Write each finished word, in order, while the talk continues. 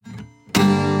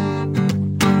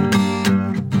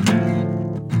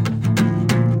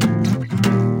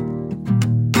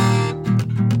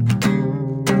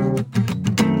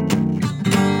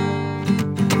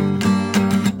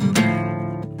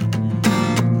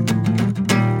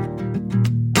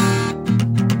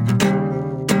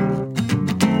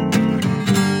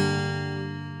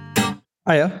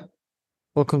Hiya,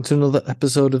 welcome to another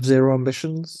episode of Zero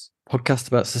Ambitions, podcast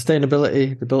about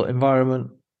sustainability, the built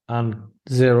environment, and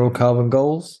zero carbon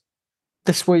goals.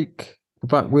 This week, we're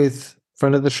back with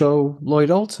friend of the show,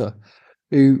 Lloyd Alter,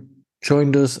 who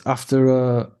joined us after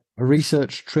a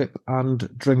research trip and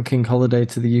drinking holiday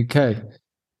to the UK.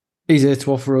 He's here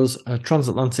to offer us a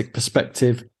transatlantic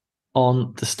perspective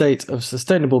on the state of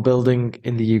sustainable building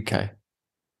in the UK.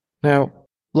 Now,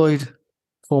 Lloyd,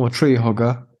 former tree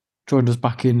hogger, joined us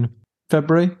back in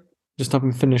February, just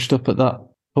having finished up at that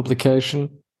publication.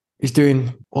 He's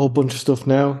doing a whole bunch of stuff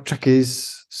now. Check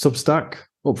his Substack,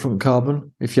 Upfront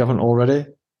Carbon, if you haven't already.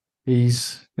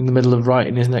 He's in the middle of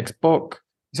writing his next book.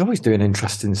 He's always doing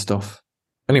interesting stuff.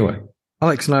 Anyway,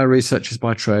 Alex and I are researchers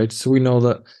by trade, so we know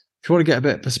that if you want to get a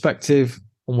bit of perspective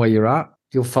on where you're at,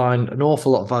 you'll find an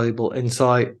awful lot of valuable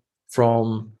insight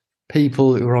from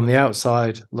people who are on the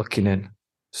outside looking in.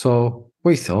 So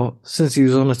we thought, since he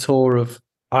was on a tour of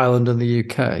Ireland and the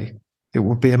UK, it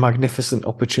would be a magnificent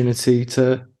opportunity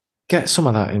to get some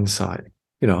of that insight.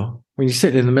 You know, when you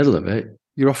sit in the middle of it,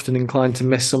 you're often inclined to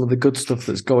miss some of the good stuff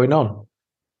that's going on.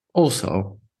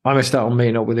 Also, I missed out on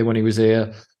meeting up with him when he was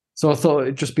here. So I thought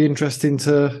it'd just be interesting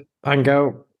to hang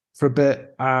out for a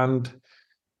bit and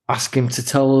ask him to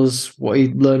tell us what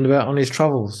he'd learned about on his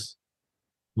travels.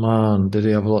 Man, did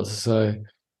he have a lot to say.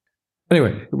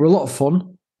 Anyway, it were a lot of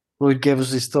fun. Lloyd gave us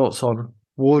his thoughts on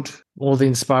wood, all the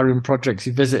inspiring projects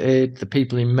he visited, the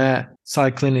people he met,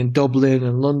 cycling in Dublin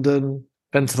and London,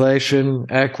 ventilation,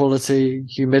 air quality,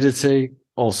 humidity,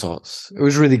 all sorts. It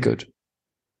was really good.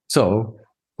 So,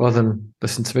 rather than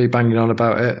listen to me banging on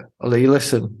about it, I'll let you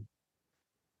listen.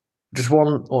 Just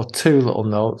one or two little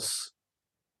notes.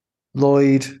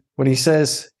 Lloyd, when he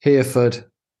says Hereford,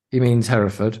 he means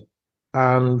Hereford.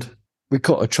 And we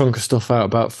cut a chunk of stuff out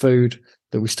about food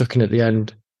that we stuck in at the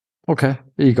end. Okay,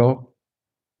 here you go.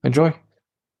 Enjoy.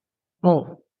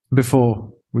 Oh,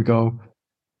 before we go,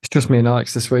 it's just me and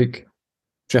Alex this week.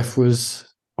 Jeff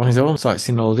was on his own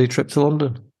sightseeing holiday trip to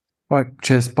London. All right,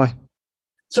 cheers, bye.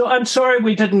 So I'm sorry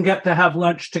we didn't get to have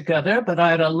lunch together, but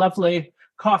I had a lovely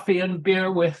coffee and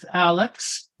beer with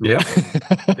Alex. Yeah,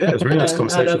 it was a very nice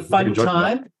conversation. Had a fun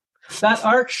time. That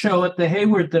art show at the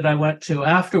Hayward that I went to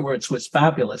afterwards was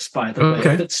fabulous, by the way.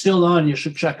 If it's still on, you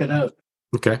should check it out.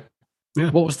 Okay. Yeah.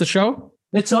 What was the show?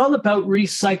 It's all about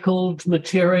recycled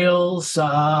materials.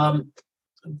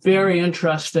 Very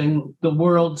interesting. The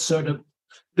world sort of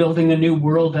building a new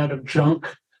world out of junk,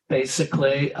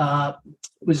 basically. It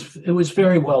was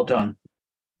very well done.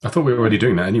 I thought we were already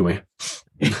doing that anyway.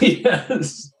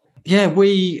 Yes. Yeah,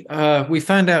 we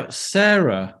found out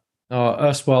Sarah, our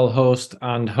erstwhile host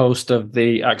and host of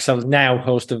the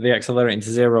Accelerating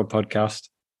to Zero podcast.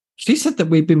 She said that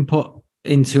we've been put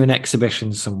into an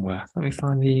exhibition somewhere. Let me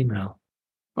find the email.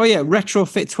 Oh yeah,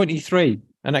 Retrofit 23,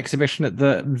 an exhibition at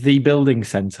the Building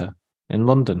Centre in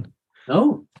London.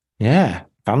 Oh. Yeah,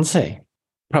 fancy.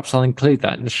 Perhaps I'll include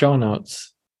that in the show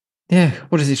notes. Yeah,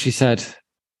 what is it she said?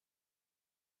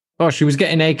 Oh, she was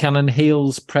getting Acan and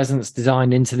Heel's presence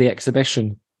designed into the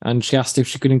exhibition, and she asked if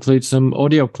she could include some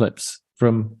audio clips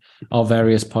from our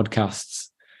various podcasts.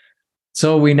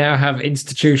 So we now have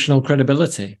institutional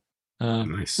credibility.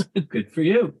 Nice. Good for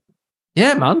you.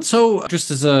 Yeah, man. So just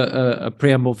as a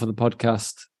preamble for the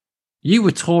podcast, you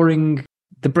were touring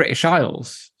the British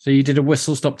Isles. So you did a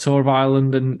whistle-stop tour of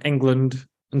Ireland and England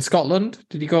and Scotland.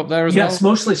 Did you go up there as well? Yes,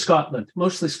 mostly Scotland.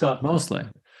 Mostly.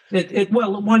 The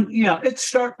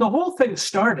whole thing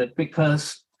started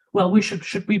because, well,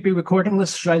 should we be recording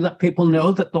this? Should I let people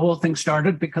know that the whole thing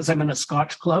started because I'm in a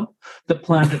Scotch club that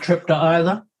planned a trip to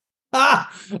Islay?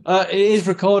 It is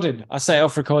recording. I set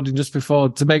off recording just before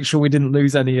to make sure we didn't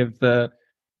lose any of the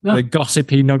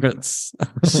gossipy nuggets.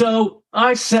 So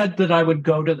I said that I would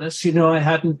go to this. You know, I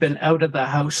hadn't been out of the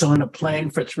house on a plane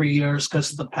for 3 years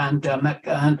because of the pandemic.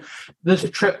 And this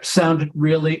trip sounded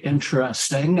really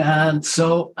interesting. And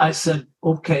so I said,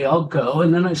 okay, I'll go.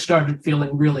 And then I started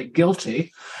feeling really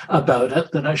guilty about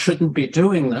it, that I shouldn't be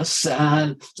doing this.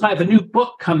 And I have a new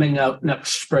book coming out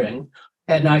next spring.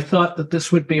 And I thought that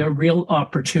this would be a real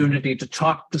opportunity to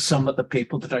talk to some of the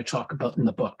people that I talk about in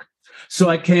the book. So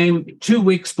I came 2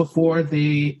 weeks before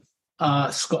the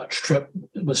Scotch trip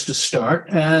was to start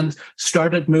and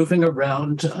started moving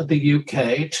around the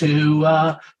UK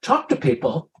to talk to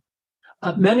people,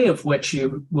 many of which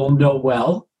you will know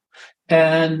well.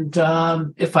 And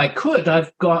if I could,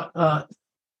 I've got,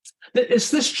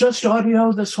 is this just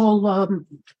audio, this whole,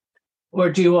 or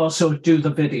do you also do the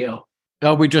video?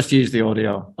 Oh, we just use the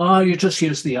audio. Oh, you just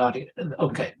use the audio.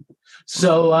 Okay.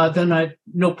 So then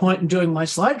no point in doing my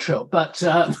slideshow, but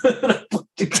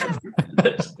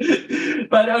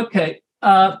okay.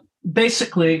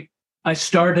 basically, I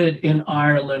started in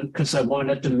Ireland because I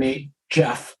wanted to meet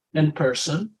Jeff in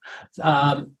person.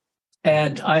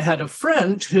 And I had a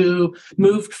friend who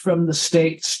moved from the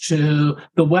States to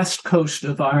the west coast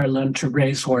of Ireland to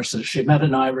raise horses. She met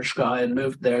an Irish guy and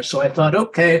moved there. So I thought,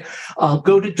 okay, I'll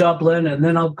go to Dublin and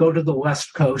then I'll go to the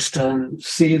west coast and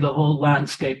see the whole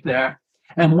landscape there.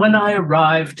 And when I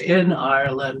arrived in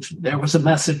Ireland, there was a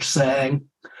message saying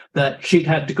that she'd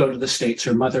had to go to the States.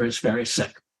 Her mother is very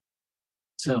sick.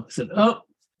 So I said, oh,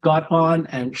 got on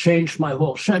and changed my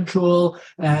whole schedule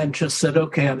and just said,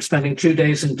 okay, I'm spending 2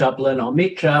 days in Dublin. I'll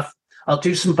meet Jeff. I'll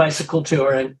do some bicycle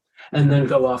touring and then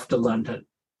go off to London.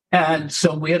 And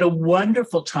so we had a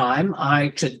wonderful time. I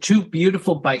did 2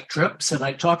 beautiful bike trips and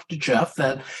I talked to Jeff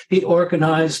and he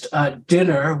organized a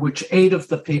dinner, which 8 of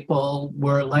the people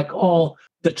were like all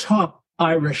the top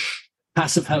Irish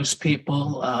Passive House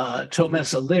people,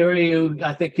 Thomas O'Leary, who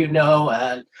I think you know,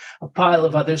 and a pile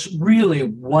of others. Really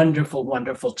wonderful,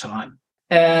 wonderful time.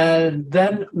 And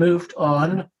then moved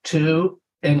on to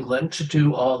England to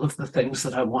do all of the things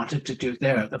that I wanted to do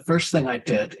there. The first thing I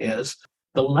did is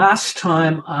the last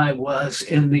time I was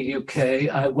in the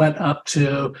UK, I went up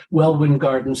to Welwyn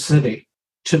Garden City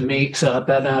to meet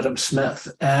Ben Adam Smith.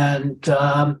 And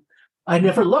I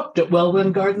never looked at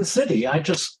Welwyn Garden City. I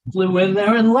just flew in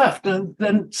there and left. And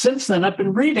then since then, I've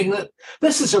been reading that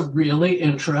this is a really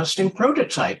interesting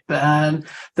prototype and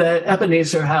that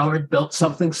Ebenezer Howard built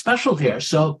something special here.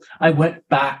 So I went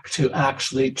back to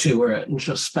actually tour it and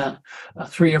just spent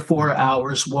 3 or 4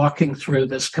 hours walking through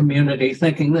this community,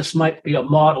 thinking this might be a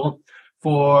model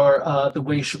for the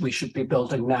way we should be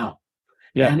building now.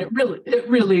 Yeah. And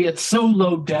it's so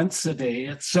low density.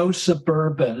 It's so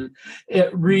suburban. It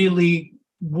really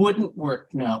wouldn't work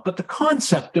now. But the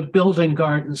concept of building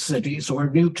garden cities or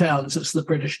new towns, as the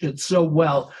British did so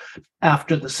well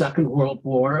after the Second World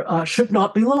War, should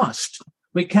not be lost.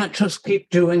 We can't just keep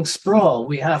doing sprawl.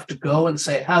 We have to go and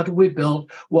say, how do we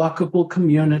build walkable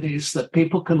communities that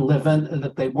people can live in and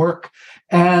that they work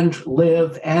and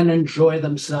live and enjoy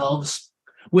themselves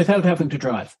without having to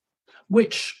drive,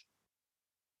 which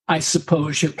I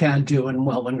suppose you can do in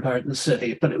Welwyn Garden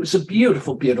City, but it was a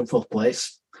beautiful, beautiful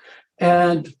place.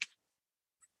 And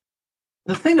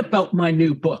the thing about my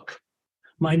new book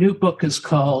is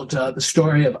called The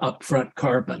Story of Upfront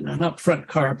Carbon. And Upfront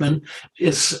Carbon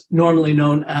is normally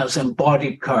known as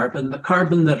embodied carbon, the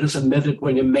carbon that is emitted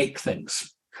when you make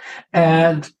things.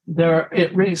 And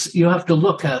you have to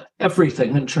look at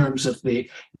everything in terms of the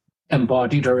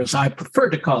embodied, or as I prefer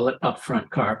to call it, upfront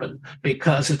carbon,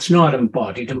 because it's not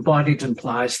embodied. Embodied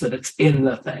implies that it's in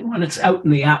the thing when it's out in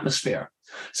the atmosphere.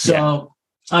 So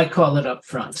I call it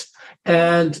upfront.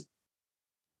 And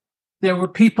there were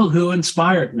people who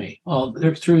inspired me all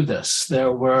through this.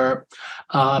 There were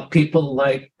people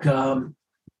like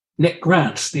Nick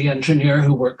Grant, the engineer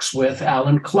who works with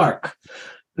Alan Clark,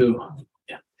 who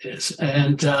is,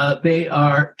 and they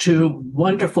are 2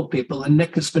 wonderful people. And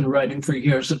Nick has been writing for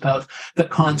years about the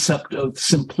concept of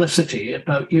simplicity,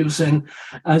 about using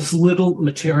as little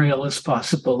material as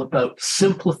possible, about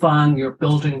simplifying your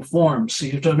building forms so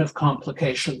you don't have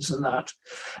complications in that.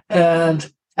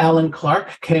 And Alan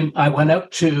Clark I went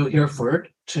out to Hereford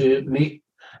to meet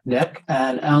Nick,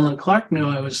 and Alan Clark knew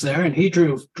I was there, and he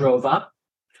drove up.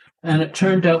 And it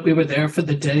turned out we were there for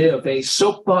the day of a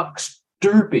soapbox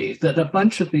derby that a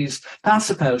bunch of these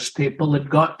Passive House people had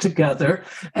got together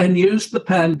and used the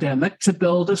pandemic to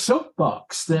build a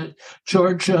soapbox that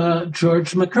George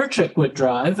McKerchick would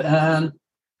drive, and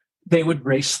they would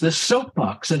race this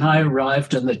soapbox. And I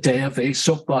arrived on the day of a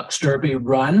soapbox derby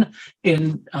run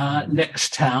in Nick's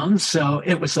town. So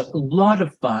it was a lot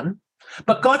of fun,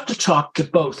 but got to talk to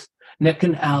both Nick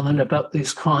and Alan about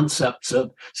these concepts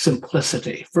of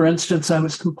simplicity. For instance, I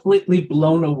was completely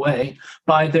blown away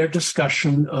by their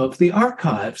discussion of the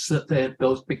archives that they had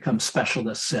both become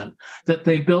specialists in, that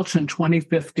they built in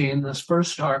 2015, this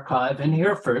first archive in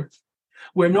Hereford,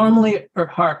 where normally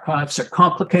archives are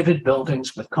complicated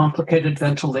buildings with complicated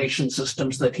ventilation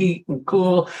systems that heat and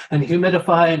cool and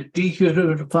humidify and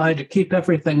dehumidify to keep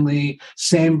everything the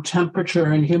same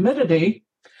temperature and humidity.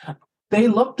 They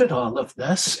looked at all of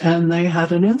this and they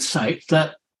had an insight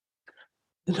that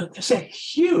there's a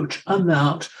huge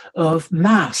amount of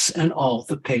mass in all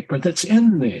the paper that's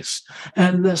in these.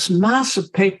 And this mass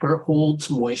of paper holds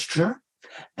moisture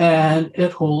and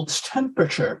it holds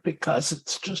temperature because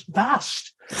it's just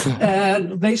vast.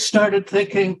 And they started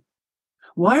thinking,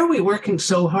 why are we working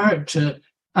so hard to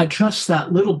adjust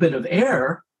that little bit of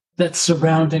air that's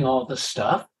surrounding all the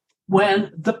stuff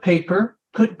when the paper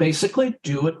could basically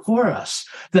do it for us.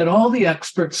 That all the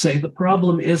experts say the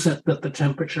problem isn't that the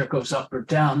temperature goes up or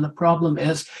down. The problem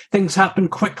is things happen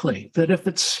quickly, that if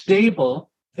it's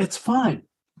stable, it's fine.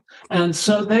 And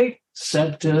so they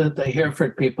said to the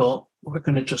Hereford people, we're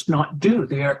going to just not do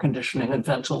the air conditioning and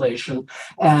ventilation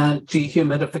and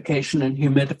dehumidification and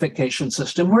humidification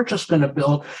system. We're just going to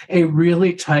build a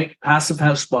really tight passive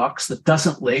house box that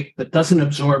doesn't leak, that doesn't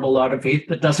absorb a lot of heat,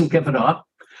 that doesn't give it up,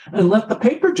 and let the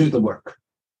paper do the work.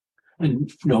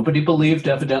 And nobody believed,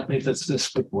 evidently, that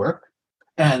this would work.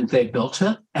 And they built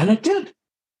it, and it did.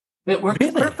 It worked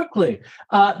perfectly.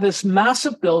 This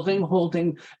massive building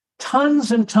holding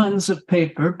tons and tons of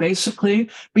paper basically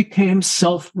became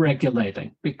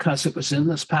self-regulating because it was in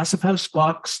this passive house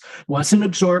box, wasn't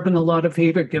absorbing a lot of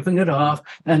heat or giving it off.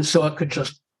 And so it could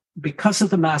just, because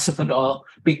of the mass of it all,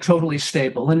 be totally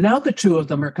stable. And now the two of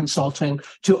them are consulting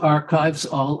to archives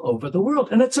all over the world.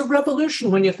 And it's a revolution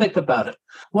when you think about it.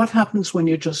 What happens when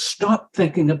you just stop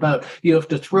thinking about, you have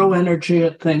to throw energy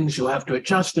at things, you have to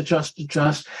adjust,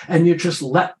 and you just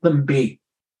let them be?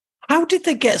 How did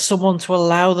they get someone to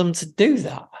allow them to do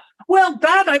that? Well,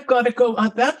 that I've got to go.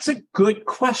 That's a good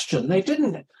question.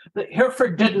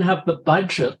 Hereford didn't have the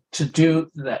budget to do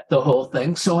that, the whole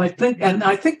thing. So I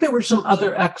think there were some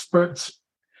other experts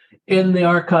in the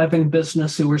archiving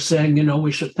business who were saying,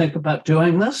 we should think about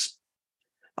doing this.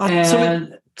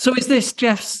 So is this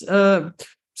Jeff's? So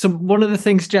one of the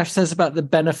things Jeff says about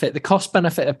the cost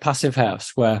benefit of passive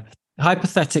house, where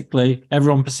hypothetically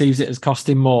everyone perceives it as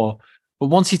costing more. But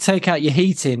once you take out your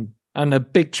heating and a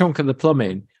big chunk of the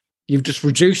plumbing, you've just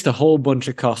reduced a whole bunch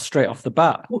of costs straight off the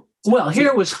bat. Well,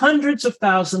 here was hundreds of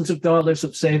thousands of dollars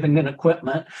of saving in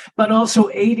equipment, but also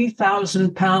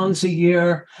 £80,000 a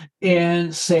year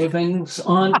in savings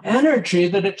on energy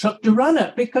that it took to run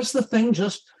it, because the thing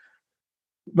just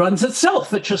runs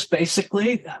itself. It just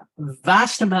basically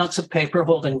vast amounts of paper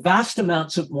holding vast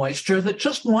amounts of moisture that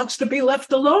just wants to be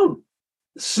left alone.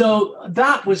 So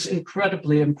that was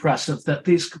incredibly impressive, that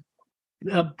these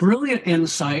brilliant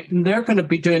insight, and they're going to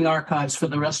be doing archives for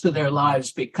the rest of their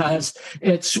lives because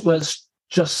it was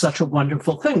just such a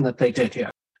wonderful thing that they did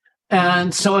here.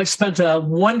 And so I spent a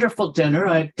wonderful dinner.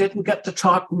 I didn't get to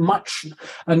talk much.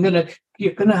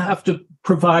 You're going to have to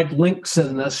provide links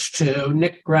in this to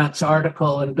Nick Grant's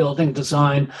article in Building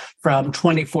Design from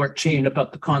 2014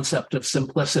 about the concept of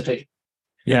simplicity.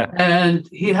 Yeah. And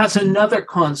he has another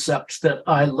concept that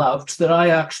I loved, that I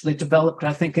actually developed,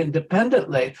 I think,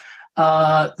 independently,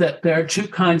 that there are two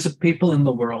kinds of people in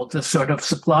the world: the sort of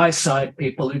supply side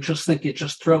people who just think you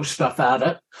just throw stuff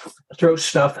at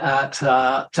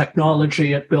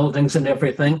technology, at buildings and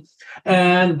everything,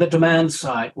 and the demand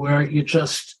side, where you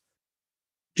just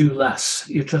do less.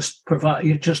 You just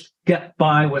get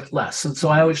by with less. And so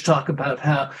I always talk about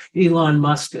how Elon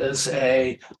Musk is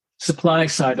a supply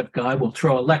side of guy. We'll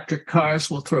throw electric cars,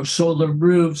 we'll throw solar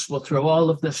roofs, we'll throw all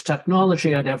of this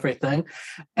technology at everything.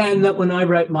 And that when I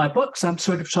write my books, I'm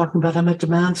sort of talking about, I'm a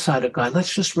demand side of guy.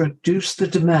 Let's just reduce the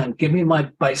demand. Give me my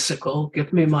bicycle,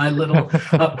 give me my little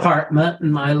apartment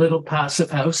and my little passive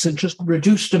house, and just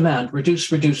reduce demand,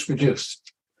 reduce.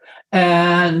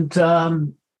 And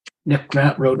Nick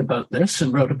Grant wrote about this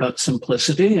and wrote about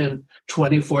simplicity in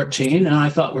 2014, and I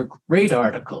thought were great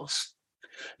articles.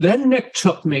 Then Nick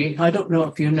took me, I don't know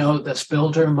if you know this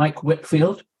builder, Mike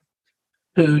Whitfield,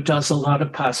 who does a lot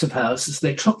of passive houses.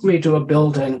 They took me to a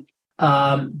building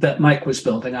that Mike was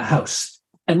building, a house.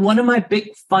 And one of my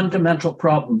big fundamental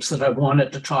problems that I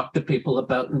wanted to talk to people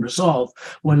about and resolve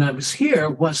when I was here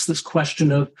was this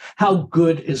question of how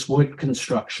good is wood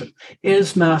construction?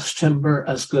 Is mass timber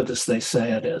as good as they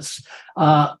say it is?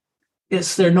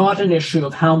 Is there not an issue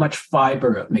of how much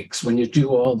fiber it makes when you do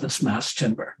all this mass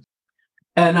timber?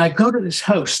 And I go to this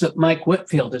house that Mike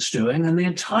Whitfield is doing, and the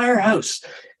entire house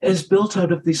is built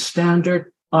out of these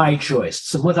standard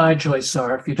I-joists. And what I-joists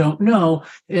are, if you don't know,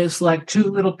 is like two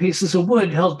little pieces of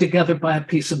wood held together by a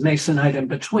piece of masonite in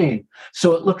between.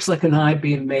 So it looks like an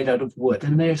I-beam made out of wood,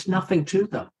 and there's nothing to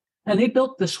them. And he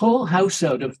built this whole house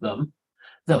out of them.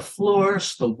 The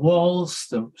floors, the walls,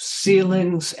 the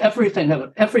ceilings, everything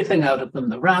out of them,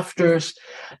 the rafters.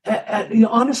 And you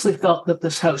honestly felt that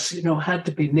this house, had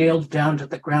to be nailed down to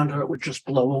the ground or it would just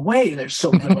blow away. There's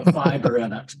so little fiber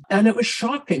in it. And it was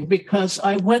shocking because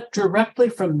I went directly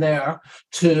from there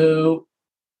to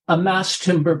a mass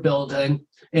timber building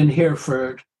in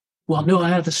Hereford. Well, no, I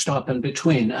had to stop in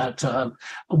between at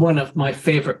one of my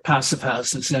favorite passive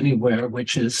houses anywhere,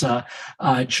 which is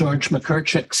George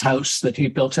McKerchick's house that he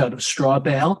built out of straw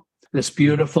bale. this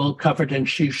beautiful covered in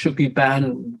shishugi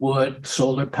band wood,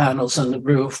 solar panels on the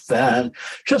roof, and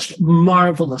just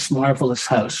marvelous, marvelous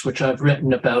house, which I've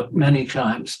written about many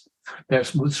times.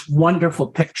 There's this wonderful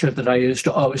picture that I used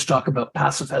to always talk about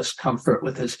passive house comfort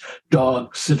with his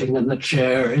dog sitting in the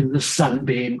chair in the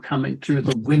sunbeam coming through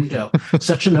the window.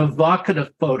 Such an evocative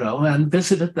photo, and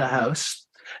visited the house.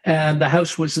 And the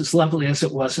house was as lovely as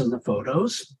it was in the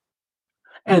photos.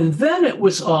 And then it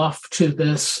was off to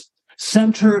this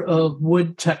Center of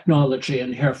Wood Technology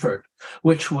in Hereford,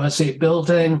 which was a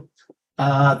building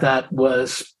that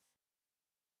was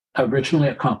originally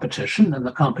a competition, and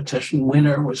the competition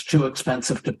winner was too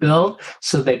expensive to build.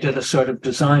 So they did a sort of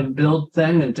design build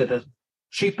thing and did a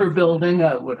cheaper building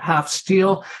with half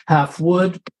steel, half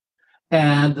wood.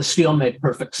 And the steel made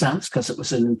perfect sense because it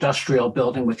was an industrial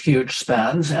building with huge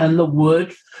spans. And the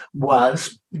wood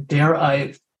was, dare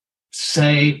I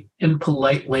say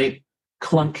impolitely,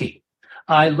 clunky.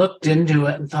 I looked into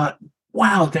it and thought,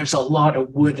 wow, there's a lot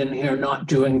of wood in here not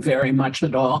doing very much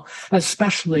at all,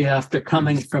 especially after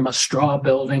coming from a straw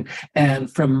building and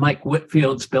from Mike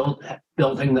Whitfield's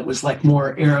building that was like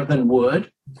more air than wood.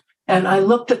 And I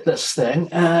looked at this thing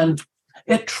and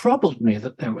it troubled me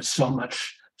that there was so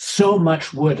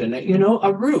much wood in it. You know,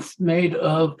 a roof made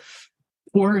of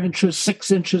 4 inches,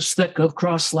 6 inches thick of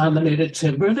cross-laminated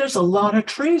timber. There's a lot of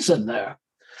trees in there.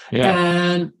 Yeah.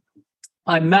 And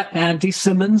I met Andy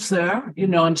Simmons there. You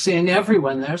know, I'm seeing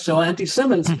everyone there. So Andy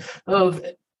Simmons of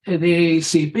the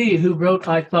ACB, who wrote,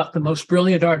 I thought, the most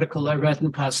brilliant article I read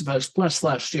in Passive House Plus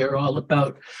last year, all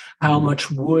about how much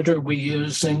wood are we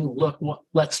using? Look,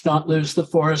 let's not lose the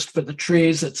forest for the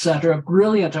trees, etc.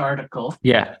 Brilliant article.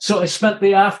 Yeah. So I spent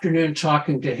the afternoon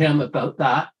talking to him about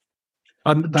that.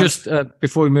 Just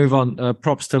before we move on,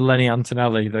 props to Lenny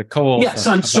Antonelli, the co-author. Yes,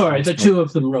 I'm sorry. The two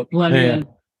of them wrote. Lenny and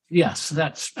yes,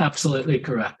 that's absolutely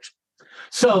correct.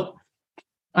 So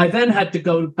I then had to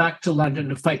go back to London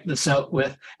to fight this out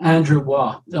with Andrew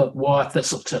Waugh of Waugh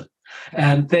Thistleton.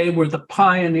 And they were the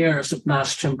pioneers of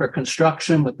mass timber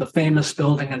construction with the famous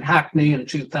building in Hackney in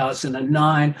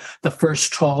 2009, the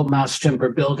first tall mass timber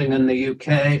building in the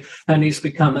UK. And he's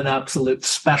become an absolute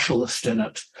specialist in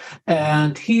it.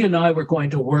 And he and I were going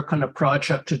to work on a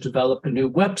project to develop a new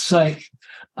website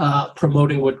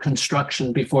promoting wood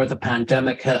construction before the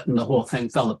pandemic hit and the whole thing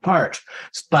fell apart.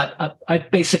 But I'd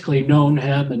basically known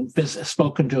him and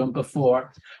spoken to him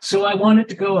before. So I wanted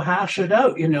to go hash it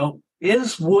out, you know.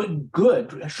 Is wood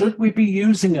good? Should we be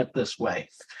using it this way?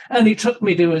 And he took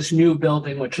me to his new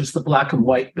building, which is the black and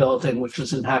white building, which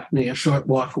is in Hackney, a short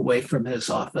walk away from his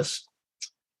office.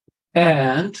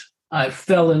 And I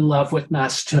fell in love with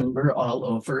mass timber all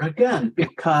over again,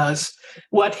 because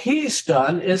what he's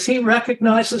done is he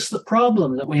recognizes the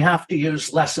problem that we have to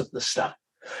use less of the stuff.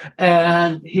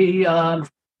 And he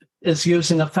is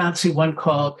using a fancy one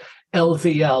called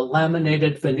LVL,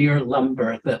 laminated veneer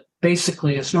lumber, that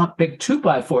basically is not big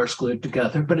 2x4s glued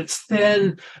together, but it's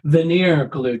thin veneer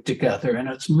glued together, and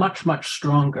it's much, much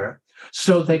stronger,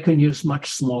 so they can use much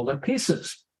smaller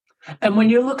pieces. And when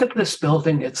you look at this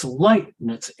building, it's light and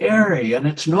it's airy and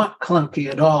it's not clunky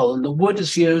at all. And the wood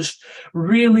is used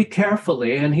really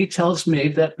carefully. And he tells me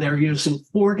that they're using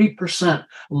 40%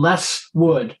 less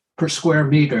wood per square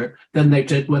meter than they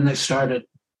did when they started.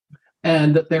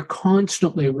 And that they're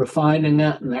constantly refining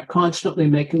it and they're constantly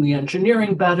making the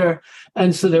engineering better.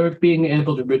 And so they're being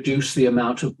able to reduce the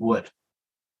amount of wood.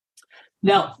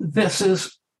 Now, this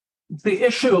is the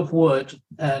issue of wood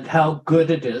and how good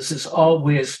it is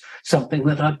always something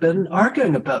that I've been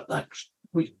arguing about. Like,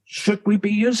 should we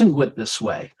be using wood this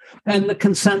way? And the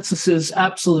consensus is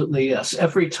absolutely yes.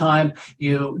 Every time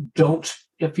you don't,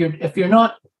 if you're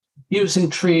not using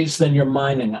trees, then you're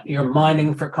mining it. You're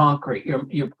mining for concrete.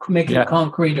 You're making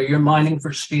concrete, or you're mining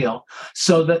for steel.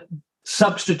 So that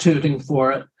substituting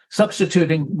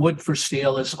wood for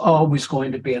steel is always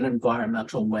going to be an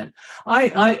environmental win.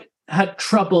 I had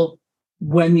trouble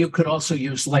when you could also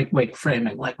use lightweight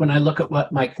framing. Like when I look at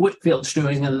what Mike Whitfield's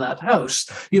doing in that house,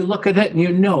 you look at it and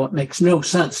you know it makes no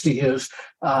sense to use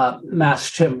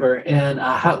mass timber in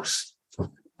a house.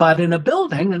 But in a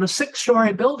building, in a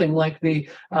 6-story building like the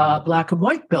black and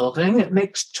white building, it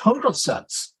makes total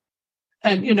sense.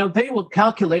 And, you know, they will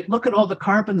calculate, look at all the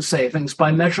carbon savings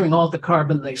by measuring all the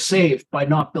carbon they saved by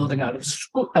not building out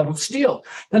of steel.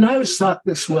 And I always thought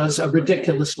this was a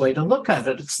ridiculous way to look at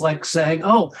it. It's like saying,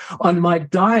 oh, on my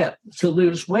diet to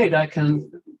lose weight, I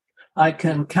can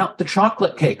count the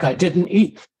chocolate cake I didn't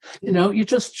eat. You know, you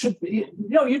just should,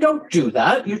 you don't do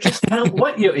that. You just count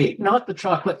what you eat, not the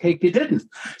chocolate cake you didn't.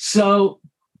 So,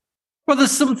 well,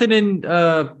 there's something in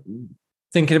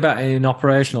thinking about it in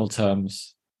operational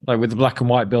terms. Like with the black and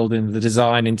white building, the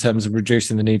design in terms of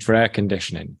reducing the need for air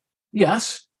conditioning.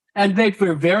 Yes. And they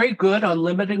were very good on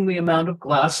limiting the amount of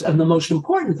glass. And the most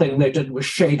important thing they did was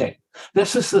shading.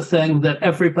 This is the thing that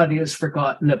everybody has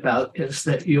forgotten about, is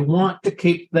that you want to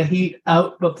keep the heat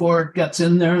out before it gets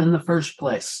in there in the first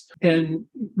place. In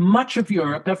much of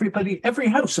Europe, every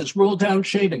house has rolled down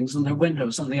shadings in their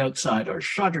windows on the outside or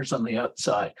shutters on the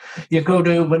outside. You go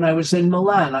to, when I was in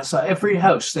Milan, I saw every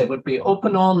house, they would be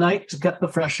open all night to get the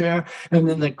fresh air, and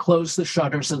then they close the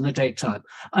shutters in the daytime.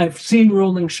 I've seen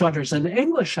rolling shutters in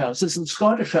English houses and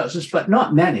Scottish houses, but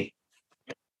not many.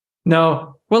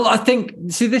 No. Well, I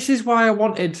think, see, this is why I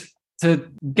wanted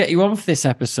to get you on for this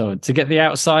episode, to get the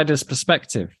outsider's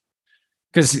perspective.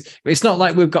 Because it's not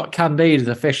like we've got Candide as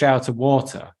a fish out of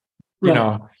water. You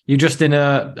know, you're just in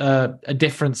a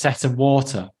different set of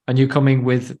water, and you're coming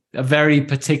with a very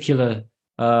particular,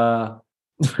 I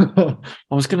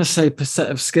was going to say set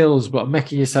of skills, but I'm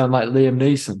making you sound like Liam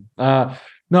Neeson.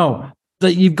 No,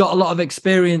 that you've got a lot of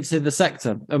experience in the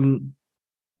sector.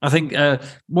 I think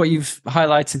what you've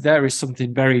highlighted there is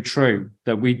something very true,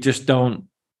 that we just don't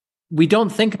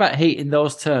think about heat in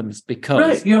those terms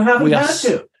because you haven't had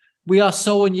to. We are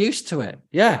so unused to it.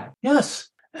 Yeah. Yes.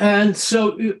 And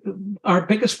so our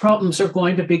biggest problems are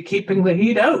going to be keeping the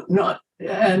heat out.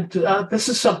 This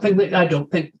is something that I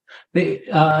don't think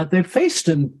they faced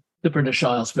in the British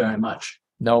Isles very much.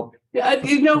 No. Yeah,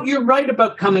 you're right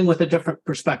about coming with a different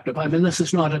perspective. I mean, this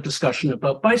is not a discussion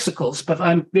about bicycles, but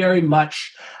I'm very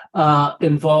much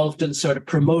involved in sort of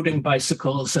promoting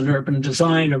bicycles and urban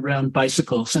design around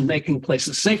bicycles and making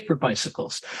places safe for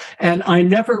bicycles. And I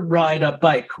never ride a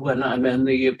bike when I'm in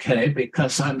the UK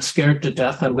because I'm scared to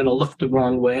death I'm going to look the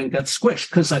wrong way and get squished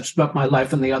because I've spent my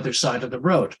life on the other side of the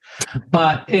road.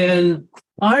 But in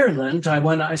Ireland,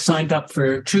 I signed up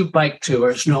for 2 bike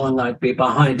tours knowing I'd be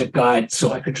behind a guide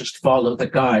so I could just follow the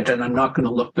guide and I'm not going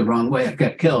to look the wrong way and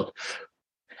get killed.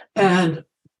 And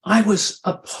I was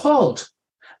appalled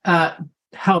at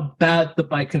how bad the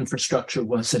bike infrastructure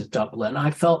was in Dublin. I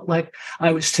felt like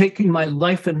I was taking my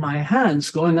life in my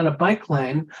hands going on a bike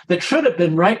lane that should have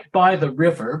been right by the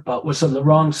river, but was on the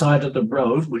wrong side of the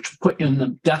road, which put you in the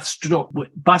death stroke with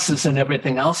buses and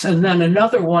everything else. And then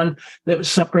another one that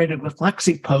was separated with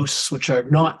flexi posts, which are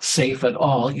not safe at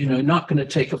all. Not going to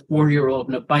take a 4-year-old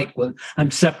on a bike when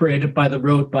I'm separated by the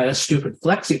road by a stupid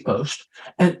flexi post.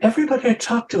 And everybody I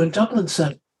talked to in Dublin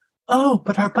said, "Oh,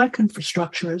 but our bike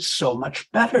infrastructure is so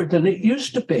much better than it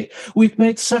used to be. We've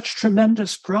made such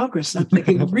tremendous progress." And I'm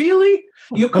thinking, really?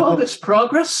 You call this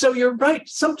progress? So you're right.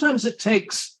 Sometimes it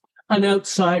takes an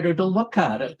outsider to look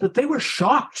at it. But they were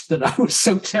shocked that I was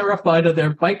so terrified of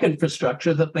their bike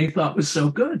infrastructure that they thought was so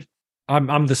good.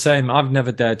 I'm the same. I've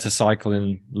never dared to cycle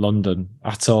in London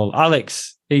at all.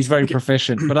 Alex, he's very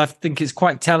proficient. But I think it's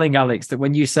quite telling, Alex, that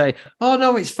when you say, "Oh,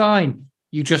 no, it's fine,"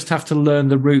 you just have to learn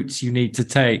the routes you need to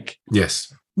take.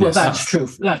 Yes. Well, that's true.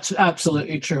 That's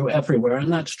absolutely true everywhere.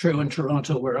 And that's true in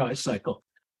Toronto where I cycle.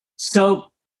 So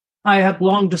I had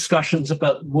long discussions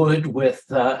about wood with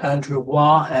Andrew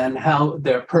Waugh and how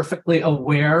they're perfectly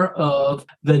aware of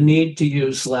the need to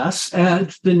use less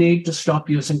and the need to stop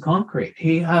using concrete.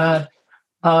 He had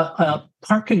a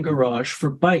parking garage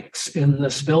for bikes in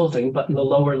this building, but in the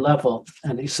lower level.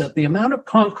 And he said the amount of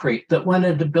concrete that went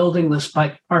into building this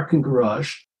bike parking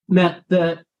garage meant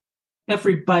that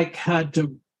every bike had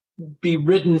to be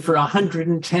ridden for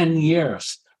 110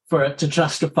 years for it to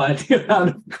justify the amount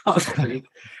of concrete.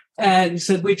 And he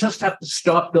said, we just have to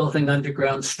stop building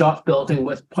underground, stop building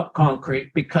with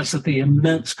concrete because of the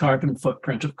immense carbon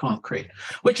footprint of concrete,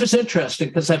 which is interesting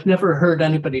because I've never heard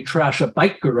anybody trash a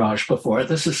bike garage before.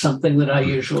 This is something that I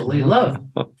usually love.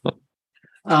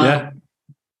 Yeah.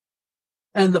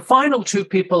 And the final 2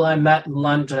 people I met in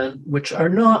London, which are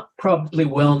not probably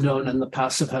well known in the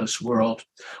passive house world,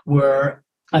 were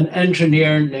an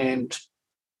engineer named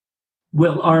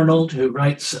Will Arnold, who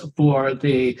writes for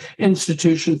the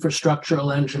Institution for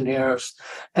Structural Engineers.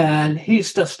 And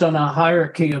he's just done a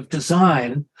hierarchy of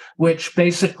design, which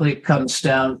basically comes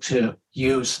down to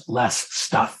use less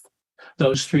stuff.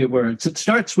 Those 3 words. It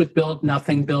starts with build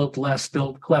nothing, build less,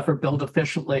 build clever, build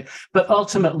efficiently, but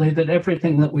ultimately that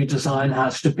everything that we design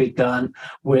has to be done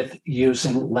with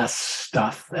using less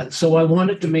stuff. And so I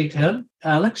wanted to meet him.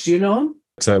 Alex, you know him?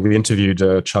 We interviewed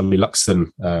Charlie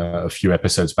Luxton a few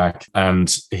episodes back,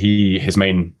 and his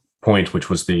main point, which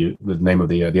was the name of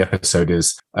the episode,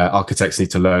 is architects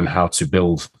need to learn how to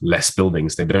build less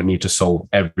buildings. They don't need to solve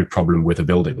every problem with a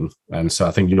building. And so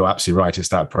I think you're absolutely right. It's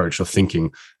that approach of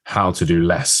thinking how to do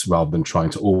less rather than trying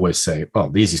to always say, well,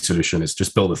 the easy solution is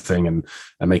just build a thing and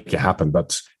make it happen.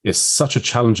 But it's such a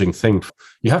challenging thing.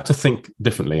 You have to think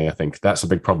differently, I think. That's a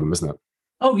big problem, isn't it?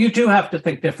 Oh, you do have to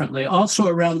think differently. Also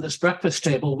around this breakfast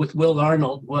table with Will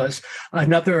Arnold was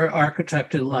another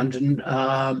architect in London,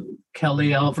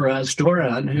 Kelly Alvarez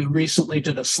Duran, who recently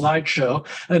did a slideshow.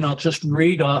 And I'll just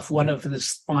read off one of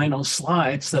his final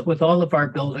slides, that with all of our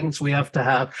buildings, we have to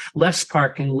have less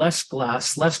parking, less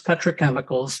glass, less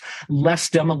petrochemicals, less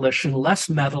demolition, less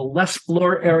metal, less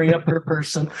floor area per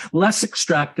person, less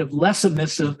extractive, less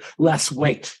emissive, less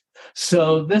weight.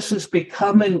 So this is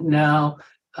becoming now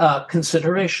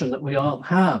consideration that we all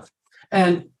have.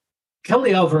 And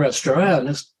Kelly Alvarez Duran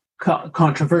is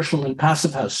controversial in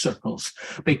passive house circles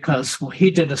because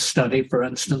he did a study, for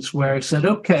instance, where he said,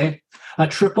 okay, a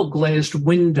triple glazed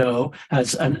window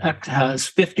has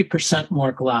 50%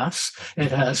 more glass.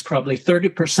 It has probably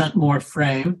 30% more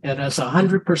frame. It has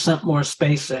 100% more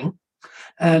spacing.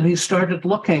 And he started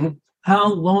looking,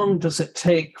 how long does it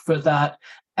take for that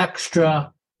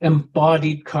extra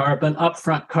embodied carbon,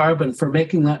 upfront carbon for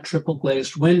making that triple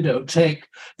glazed window take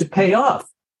to pay off?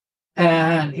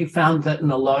 And he found that in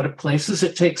a lot of places,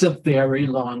 it takes a very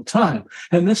long time.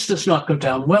 And this does not go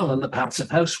down well in the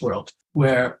passive house world,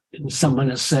 where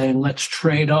someone is saying, let's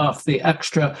trade off the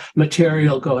extra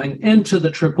material going into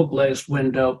the triple glazed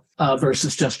window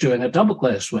versus just doing a double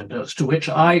glazed windows, to which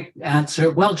I answer,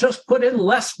 well, just put in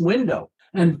less window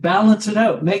and balance it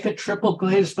out. Make it triple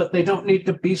glazed, but they don't need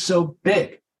to be so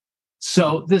big.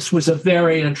 So this was a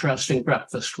very interesting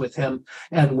breakfast with him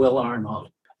and Will Arnold.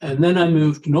 And then I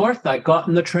moved north. I got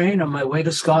on the train on my way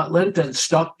to Scotland and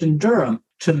stopped in Durham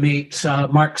to meet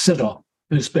Mark Siddall,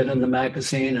 who's been in the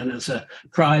magazine and is a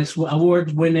prize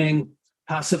award-winning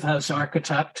passive house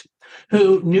architect,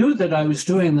 who knew that I was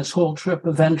doing this whole trip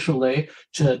eventually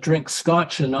to drink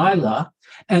scotch in Islay,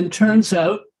 and turns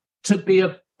out to be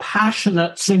a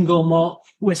passionate single malt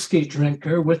whiskey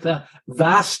drinker with a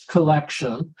vast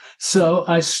collection. So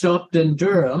I stopped in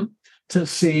Durham to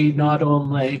see not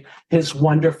only his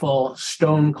wonderful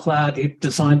stone-clad, he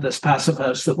designed this passive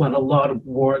house that won a lot of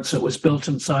awards. It was built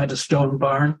inside a stone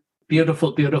barn.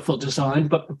 Beautiful, beautiful design.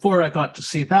 But before I got to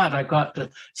see that, I got to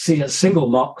see a single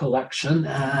malt collection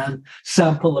and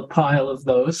sample a pile of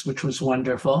those, which was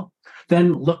wonderful.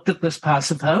 Then looked at this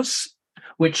passive house,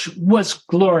 which was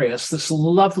glorious. This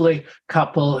lovely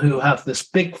couple who have this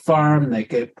big farm. They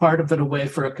gave part of it away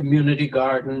for a community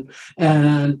garden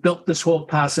and built this whole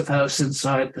passive house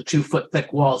inside the 2-foot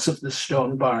thick walls of this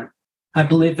stone barn. I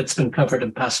believe it's been covered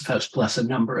in Passive House Plus a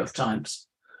number of times.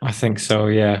 I think so,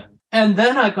 yeah. And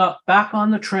then I got back on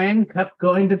the train, kept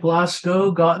going to Glasgow,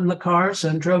 got in the cars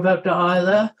and drove out to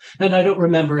Islay. And I don't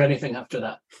remember anything after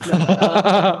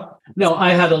that. No,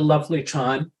 I had a lovely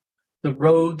time. The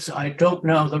roads, I don't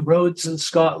know. The roads in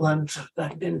Scotland,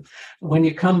 when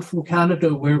you come from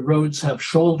Canada where roads have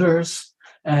shoulders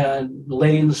and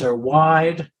lanes are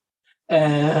wide,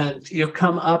 and you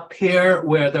come up here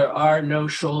where there are no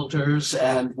shoulders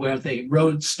and where the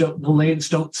lanes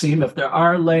don't seem, if there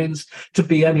are lanes, to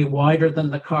be any wider than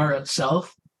the car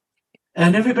itself.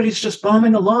 And everybody's just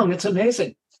bombing along. It's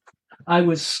amazing. I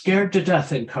was scared to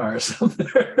death in cars up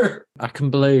there. I can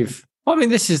believe. I mean,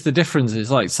 this is the difference. It's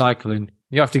like cycling.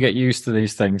 You have to get used to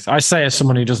these things. I say as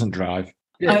someone who doesn't drive.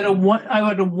 I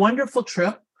had a wonderful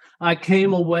trip. I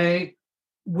came away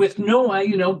with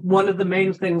one of the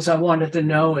main things I wanted to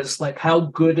know is like, how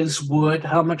good is wood?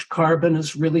 How much carbon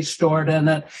is really stored in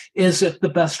it? Is it the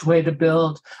best way to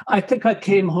build? I think I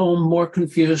came home more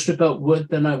confused about wood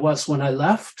than I was when I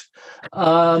left.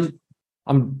 I'm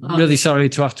really sorry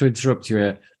to have to interrupt you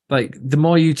here. Like, the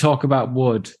more you talk about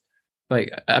wood,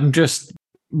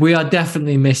 we are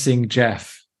definitely missing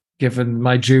Jeff, given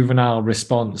my juvenile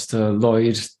response to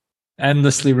Lloyd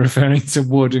endlessly referring to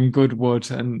wood and good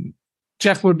wood. And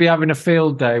Jeff would be having a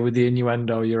field day with the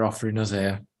innuendo you're offering us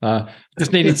here.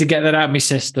 Just needed to get that out of my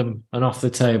system and off the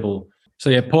table. So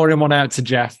yeah, pouring one out to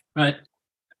Jeff. Right.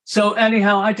 So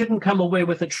anyhow, I didn't come away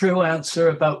with a true answer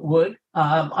about wood.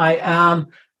 I am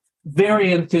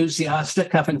very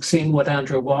enthusiastic, having seen what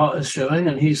Andrew Waugh is doing,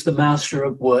 and he's the master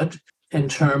of wood, in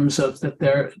terms of that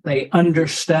they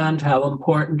understand how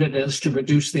important it is to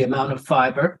reduce the amount of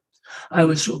fiber. I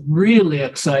was really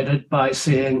excited by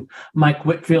seeing Mike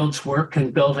Whitfield's work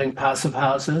in building passive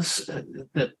houses,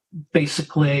 that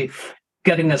basically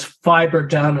getting his fiber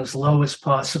down as low as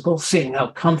possible, seeing how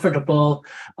comfortable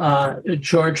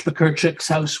George Bukurchik's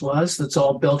house was, that's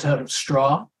all built out of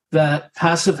straw. that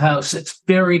passive house, it's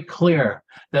very clear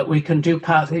that we can do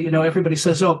everybody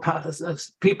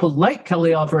says, people like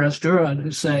Kelly Alvarez-Duran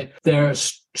who say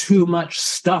there's too much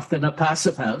stuff in a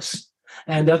passive house.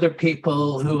 And other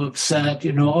people who have said,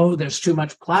 there's too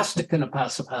much plastic in a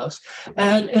passive house.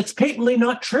 And it's patently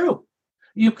not true.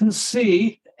 You can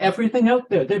see everything out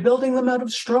there. They're building them out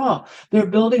of straw. They're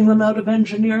building them out of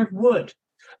engineered wood.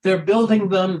 They're building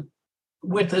them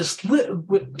with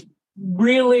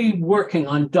really working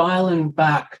on dialing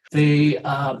back the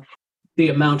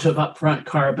amount of upfront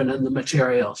carbon in the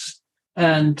materials.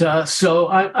 And so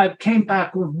I came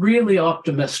back really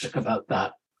optimistic about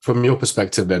that. From your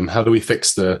perspective, then, how do we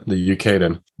fix the UK?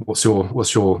 Then, what's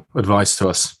your advice to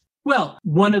us? Well,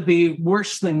 one of the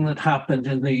worst things that happened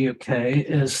in the UK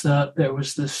is that there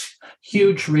was this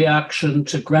huge reaction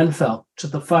to Grenfell, to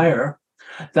the fire,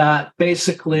 that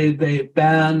basically they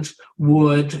banned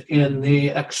wood in the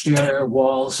exterior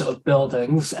walls of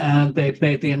buildings, and they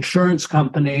made the insurance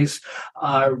companies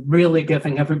are really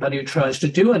giving everybody who tries to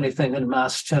do anything in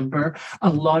mass timber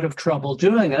a lot of trouble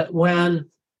doing it when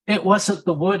it wasn't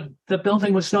the wood. The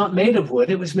building was not made of wood.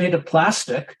 It was made of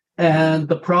plastic. And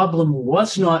the problem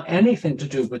was not anything to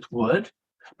do with wood.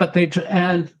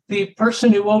 And the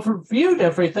person who overviewed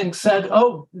everything said,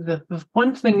 the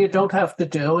one thing you don't have to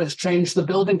do is change the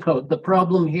building code. The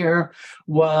problem here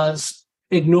was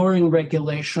ignoring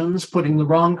regulations, putting the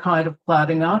wrong kind of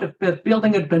cladding out. If the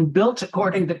building had been built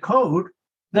according to code,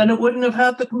 then it wouldn't have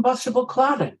had the combustible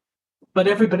cladding. But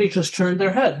everybody just turned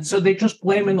their head. So they're just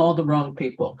blaming all the wrong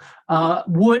people.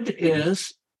 Wood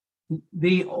is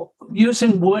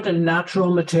using wood and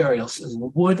natural materials,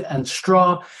 wood and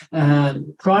straw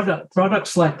and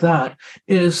products like that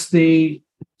is the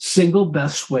single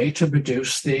best way to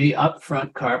reduce the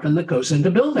upfront carbon that goes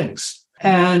into buildings.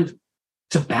 And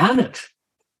to ban it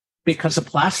because a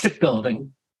plastic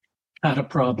building had a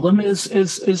problem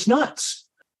is nuts.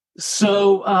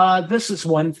 So this is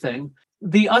one thing.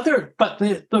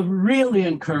 The really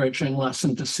encouraging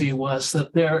lesson to see was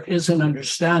that there is an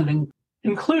understanding,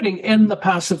 including in the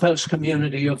passive house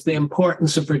community, of the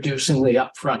importance of reducing the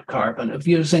upfront carbon, of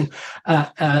using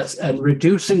and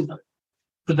reducing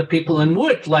for the people in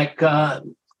wood, like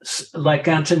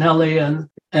Antonelli and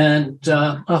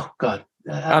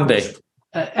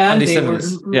Andy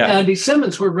Simmons. Andy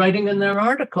Simmons were writing in their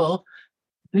article.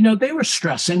 They were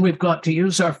stressing we've got to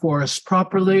use our forests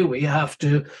properly. We have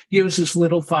to use as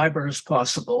little fiber as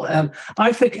possible. And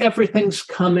I think everything's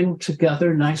coming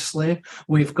together nicely.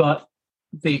 We've got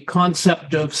the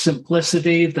concept of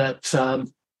simplicity that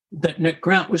Nick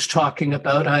Grant was talking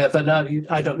about. I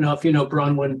don't know if you know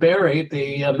Bronwyn Berry,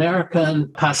 the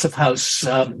American Passive House.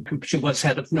 She was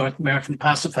head of North American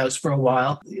Passive House for a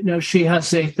while. She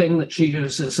has a thing that she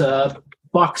uses,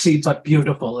 boxy but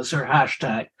beautiful is her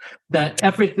hashtag, that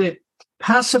everything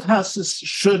passive houses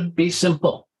should be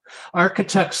simple.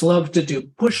 Architects love to do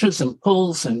pushes and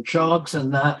pulls and jogs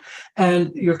and that.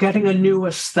 And you're getting a new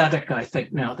aesthetic, I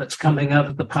think, now that's coming out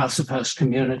of the passive house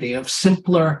community of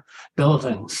simpler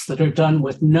buildings that are done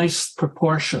with nice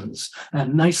proportions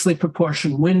and nicely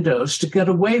proportioned windows to get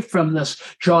away from this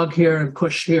jog here and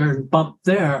push here and bump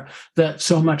there that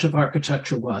so much of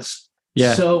architecture was.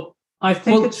 Yeah. So I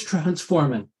think it's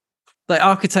transforming. Like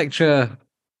architecture,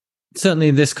 certainly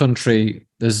in this country,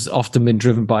 there's often been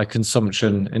driven by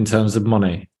consumption in terms of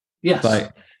money. Yes.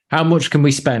 Like, how much can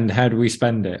we spend? How do we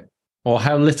spend it? Or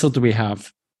how little do we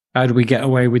have? How do we get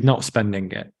away with not spending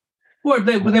it? Or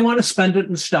they want to spend it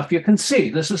in stuff you can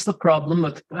see. This is the problem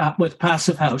with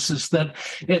passive houses, that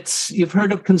you've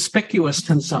heard of conspicuous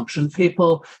consumption.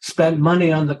 People spend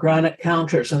money on the granite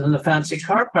counters and in the fancy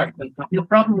car parking. The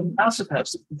problem with passive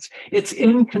houses, it's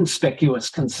inconspicuous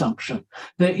consumption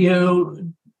that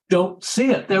you don't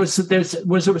see it. There was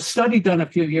a study done a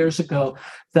few years ago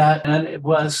and it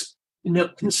was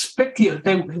conspicuous.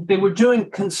 They were doing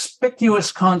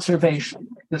conspicuous conservation.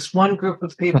 This one group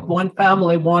of people, one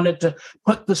family wanted to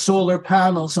put the solar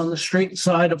panels on the street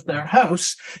side of their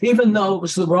house, even though it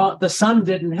was the sun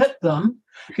didn't hit them,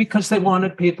 because they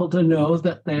wanted people to know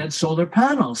that they had solar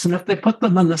panels. And if they put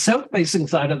them on the south-facing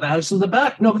side of the house in the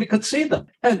back, nobody could see them.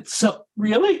 And so,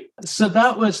 so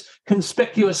that was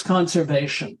conspicuous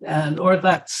conservation. Or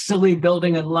that silly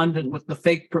building in London with the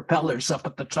fake propellers up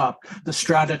at the top, the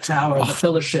Strata Tower, the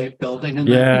Philoshape building.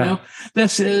 And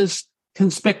this is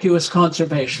conspicuous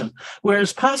conservation.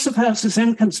 Whereas passive house is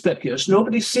inconspicuous.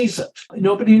 Nobody sees it.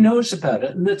 Nobody knows about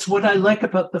it. And that's what I like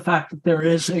about the fact that there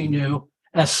is a new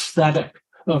aesthetic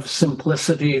of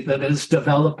simplicity that is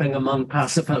developing among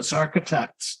passive house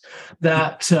architects,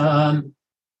 that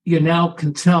you now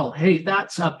can tell, hey,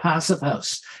 that's a passive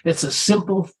house. It's a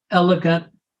simple, elegant,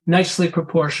 nicely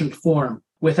proportioned form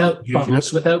without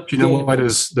bumps, without. Do you know why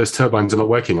those turbines are not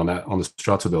working on the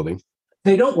strata building?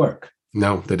 They don't work.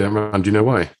 No, they don't run. Do you know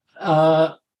why?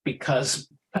 Because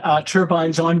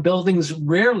turbines on buildings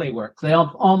rarely work. They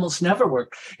almost never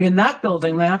work. In that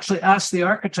building, they actually asked the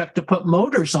architect to put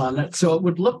motors on it so it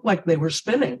would look like they were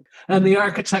spinning. And the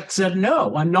architect said,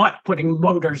 no, I'm not putting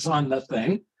motors on the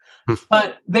thing.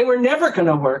 But they were never going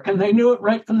to work, and they knew it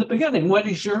right from the beginning. What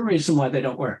is your reason why they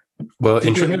don't work? Well,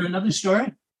 did you hear another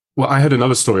story? Well, I heard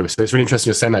another story. So it's really interesting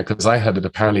you're saying that, because I heard that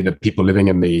apparently the people living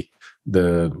in the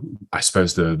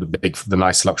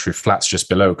nice luxury flats just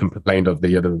below complained of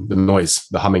the noise,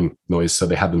 the humming noise. So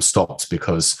they had them stopped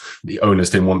because the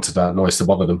owners didn't want that noise to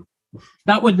bother them.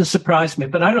 That wouldn't surprise me,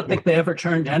 but I don't think they ever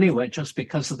turned anyway, just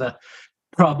because of the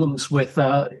problems with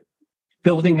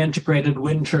building integrated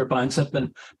wind turbines have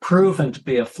been proven to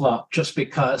be a flop, just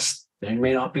because they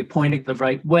may not be pointing the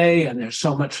right way and there's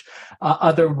so much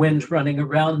other wind running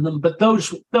around them. But those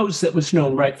that was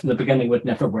known right from the beginning would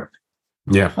never work.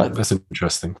 Yeah, that's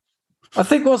interesting. I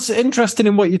think what's interesting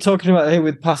in what you're talking about here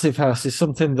with Passive House is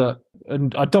something that,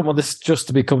 and I don't want this just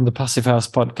to become the Passive House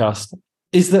podcast,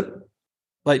 is that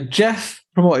like Jeff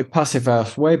promoted Passive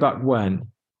House way back when.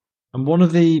 And one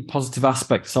of the positive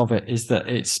aspects of it is that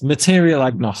it's material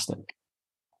agnostic.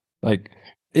 Like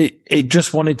it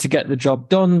just wanted to get the job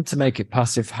done to make it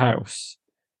Passive House.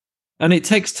 And it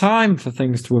takes time for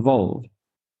things to evolve,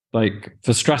 like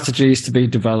for strategies to be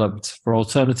developed, for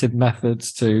alternative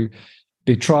methods to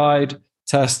be tried,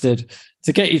 tested,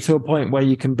 to get you to a point where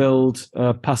you can build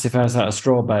a Passive House out of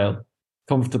straw bale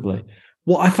comfortably.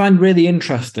 What I find really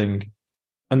interesting,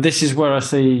 and this is where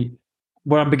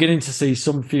I'm beginning to see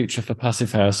some future for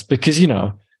Passive House, because,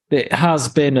 it has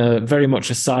been very much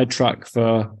a sidetrack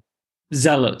for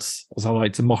zealots, as I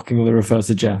like to mockingly refer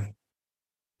to Jeff.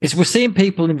 We're seeing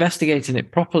people investigating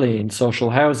it properly in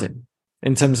social housing,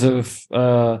 in terms of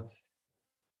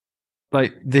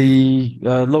like the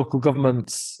local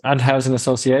governments and housing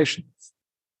associations.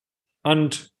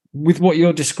 And with what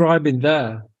you're describing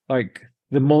there, like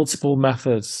the multiple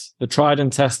methods, the tried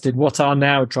and tested, what are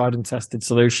now tried and tested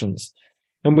solutions.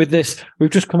 And with this, we've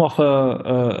just come off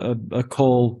a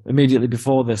call immediately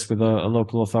before this with a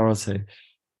local authority.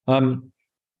 And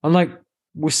like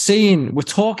we're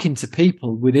talking to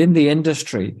people within the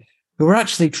industry who are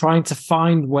actually trying to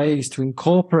find ways to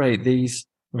incorporate these,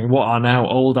 what are now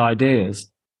old ideas,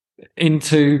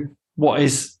 into what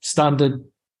is standard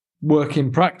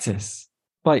working practice.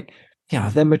 Like,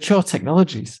 they're mature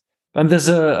technologies. And there's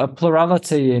a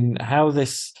plurality in how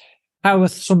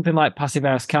something like Passive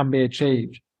House can be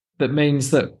achieved. That means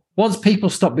that once people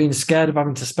stop being scared of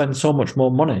having to spend so much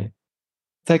more money,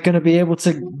 they're going to be able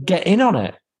to get in on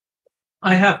it.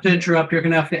 I have to interrupt. You're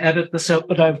going to have to edit this out,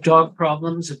 but I have dog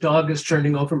problems. A dog is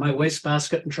turning over my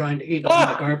wastebasket and trying to eat all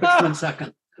my garbage. 1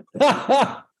 second.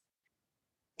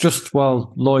 Just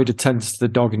while Lloyd attends to the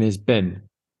dog in his bin,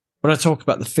 when I talk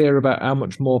about the fear about how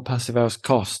much more Passive House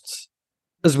costs,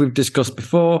 as we've discussed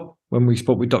before, when we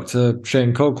spoke with Dr.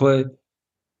 Shane Coakley,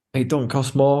 it don't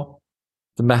cost more.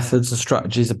 The methods and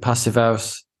strategies of Passive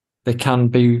House, they can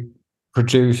be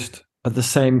produced at the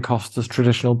same cost as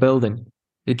traditional building.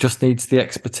 It just needs the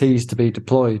expertise to be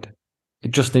deployed. It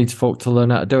just needs folk to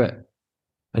learn how to do it.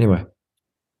 Anyway,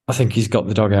 I think he's got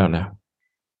the dog out now.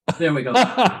 There we go.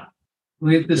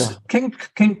 We have this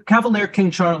Cavalier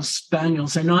King Charles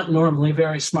Spaniels are not normally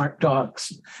very smart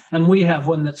dogs. And we have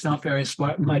one that's not very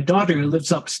smart. My daughter, who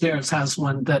lives upstairs, has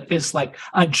one that is like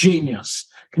a genius,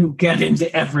 can get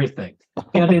into everything,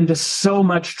 get into so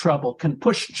much trouble, can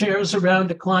push chairs around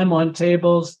to climb on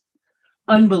tables.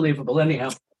 Unbelievable.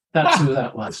 Anyhow, that's who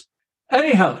that was.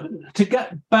 Anyhow, to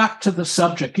get back to the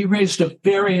subject, you raised a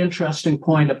very interesting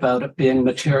point about it being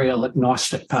material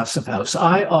agnostic Passive House.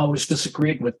 I always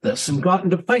disagreed with this and got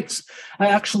into fights. I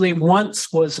actually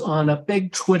once was on a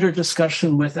big Twitter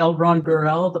discussion with L. Ron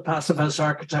Burrell, the Passive House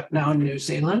architect now in New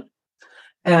Zealand,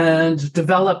 and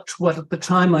developed what at the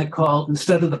time I called,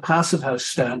 instead of the Passive House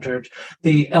standard,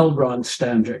 the L. Ron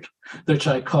standard, which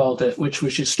I called it, which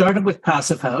was you started with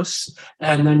Passive House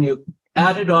and then you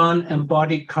added on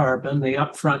embodied carbon, the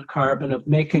upfront carbon of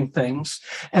making things,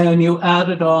 and you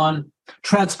added on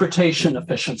transportation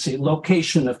efficiency,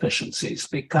 location efficiencies,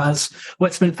 because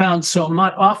what's been found so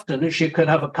much often is you could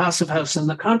have a Passive House in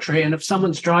the country, and if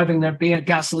someone's driving their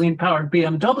gasoline-powered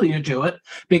BMW do it,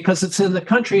 because it's in the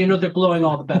country, they're blowing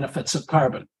all the benefits of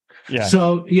carbon. Yeah.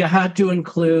 So you had to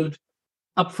include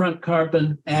upfront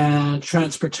carbon and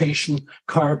transportation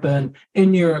carbon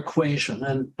in your equation.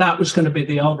 And that was going to be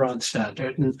the Elron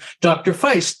standard. And Dr.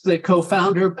 Feist, the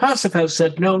co-founder of Passive House,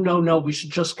 said, no, we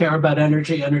should just care about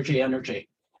energy.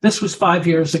 This was 5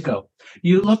 years ago.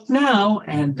 You look now,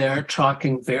 and they're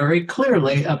talking very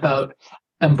clearly about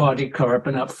embodied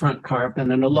carbon, upfront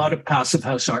carbon, and a lot of passive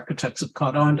house architects have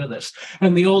caught on to this.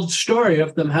 And the old story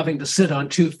of them having to sit on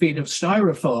 2 feet of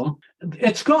styrofoam,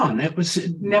 it's gone. It was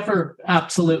never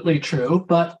absolutely true,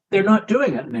 but they're not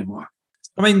doing it anymore.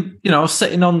 I mean,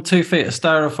 sitting on 2 feet of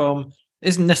styrofoam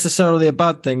isn't necessarily a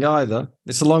bad thing either.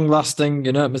 It's a long-lasting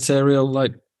inert material.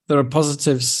 Like, there are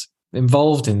positives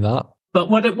involved in that. But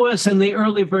what it was in the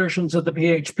early versions of the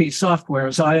PHP software,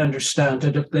 as I understand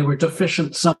it, if they were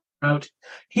deficient somewhere out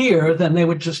here, then they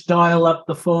would just dial up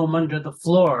the foam under the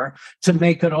floor to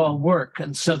make it all work.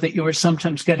 And so that you were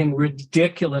sometimes getting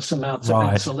ridiculous amounts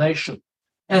of insulation.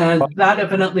 And that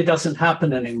evidently doesn't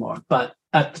happen anymore. But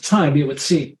at the time, you would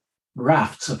see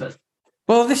rafts of it.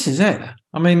 Well, this is it.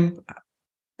 I mean,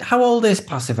 how old is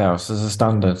Passive House as a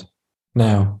standard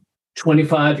now?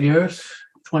 25 years.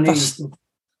 20.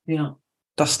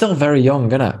 That's still very young,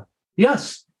 isn't it?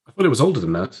 Yes. I thought it was older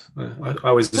than that. I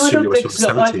always assumed it was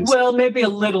sort of 70s. Well, maybe a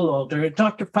little older.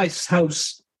 Dr. Feist's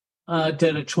house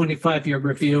did a 25-year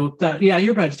review.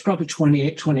 You're right. It's probably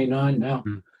 28, 29 now.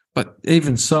 But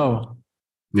even so,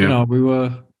 we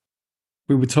were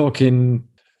talking.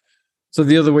 So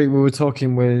the other week we were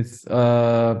talking with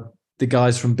the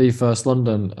guys from Be First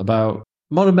London about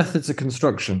modern methods of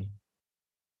construction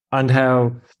and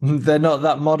how they're not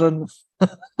that modern.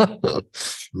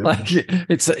 Like,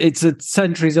 it's a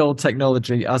centuries old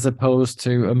technology as opposed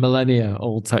to a millennia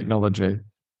old technology.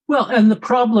 Well, and the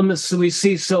problem is we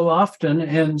see so often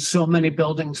in so many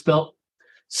buildings built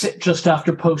just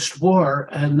after post-war,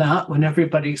 and that when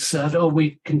everybody said, oh,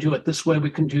 we can do it this way,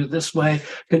 we can do this way,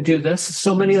 can do this,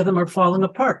 so many of them are falling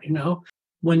apart.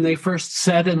 When they first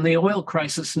said in the oil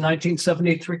crisis,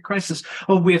 1973 crisis,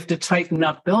 oh, we have to tighten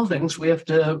up buildings, we have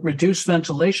to reduce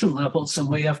ventilation levels, and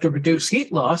we have to reduce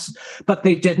heat loss, but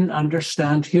they didn't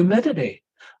understand humidity.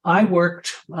 I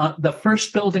worked, the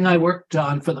first building I worked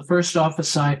on for the first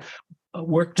office I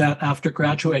worked at after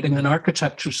graduating in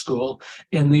architecture school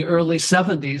in the early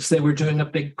 70s, they were doing a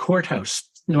big courthouse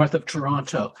north of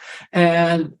Toronto.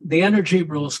 And the energy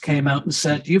rules came out and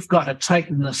said, you've got to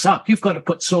tighten this up. You've got to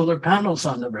put solar panels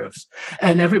on the roofs.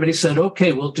 And everybody said,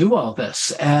 okay, we'll do all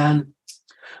this. And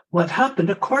what happened,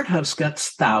 a courthouse gets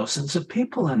thousands of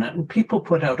people in it, and people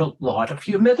put out a lot of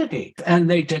humidity, and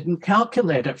they didn't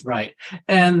calculate it right.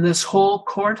 And this whole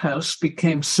courthouse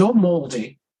became so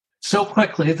moldy so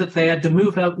quickly that they had to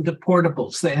move out into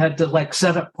portables. They had to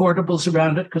set up portables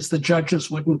around it because the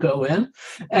judges wouldn't go in.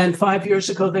 And 5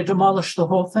 years ago, they demolished the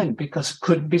whole thing because it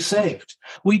couldn't be saved.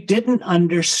 We didn't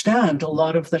understand a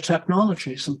lot of the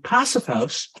technologies. And Passive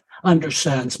House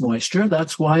understands moisture.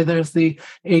 That's why there's the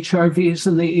HRVs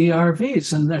and the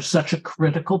ERVs, and they're such a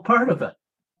critical part of it.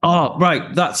 Oh,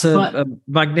 right. That's a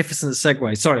magnificent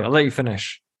segue. Sorry, I'll let you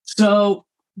finish. So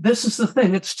this is the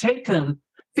thing. It's taken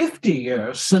 50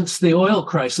 years since the oil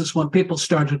crisis when people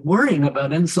started worrying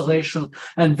about insulation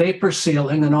and vapor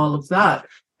sealing and all of that.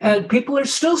 And people are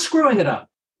still screwing it up,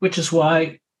 which is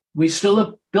why we still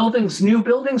have new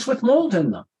buildings with mold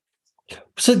in them.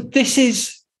 So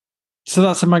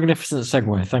that's a magnificent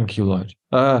segue. Thank you, Lloyd.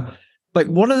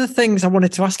 One of the things I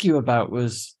wanted to ask you about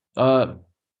was, all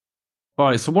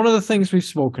right, so one of the things we've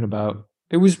spoken about,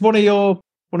 it was one of your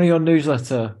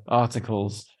newsletter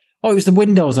articles. Oh, it was the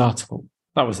Windows article.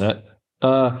 That was it.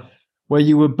 Where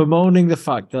you were bemoaning the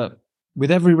fact that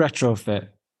with every retrofit,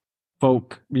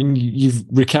 you've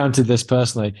recounted this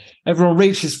personally, everyone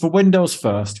reaches for Windows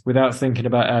first without thinking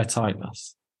about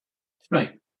airtightness.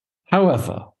 Right.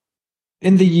 However,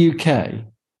 in the UK,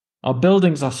 our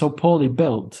buildings are so poorly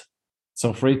built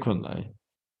so frequently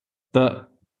that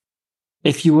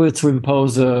if you were to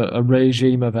impose a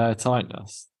regime of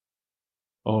airtightness,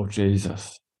 oh,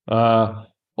 Jesus.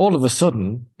 All of a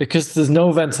sudden, because there's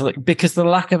no ventilation, because the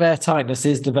lack of airtightness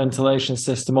is the ventilation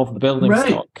system of the building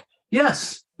stock.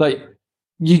 Yes.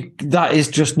 That is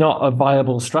just not a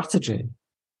viable strategy.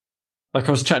 I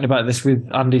was chatting about this with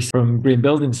Andy from Green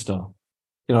Building Store.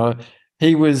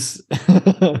 He was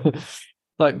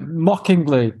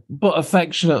mockingly but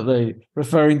affectionately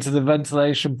referring to the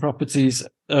ventilation properties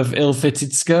of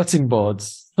ill-fitted skirting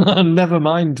boards, never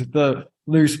mind the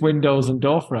loose windows and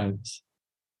door frames.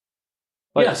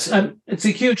 Yes, it's a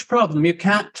huge problem. You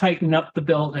can't tighten up the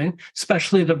building,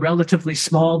 especially the relatively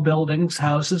small buildings,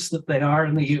 houses that they are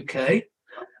in the UK.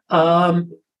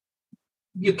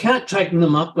 You can't tighten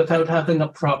them up without having a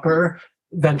proper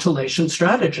ventilation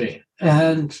strategy.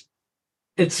 And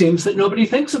it seems that nobody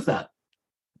thinks of that.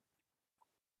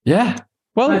 Yeah.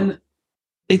 Well,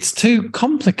 it's too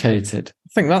complicated. I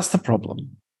think that's the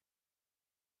problem.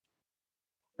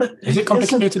 Is it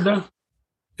complicated though?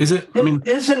 Is it? It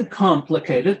isn't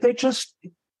complicated. They just,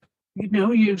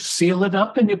 you seal it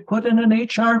up and you put in an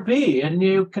HRV and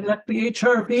you connect the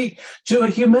HRV to a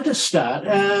humidistat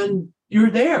and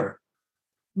you're there.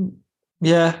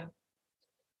 Yeah.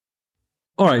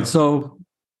 All right. So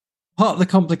part of the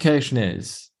complication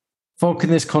is folk in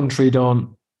this country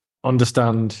don't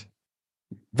understand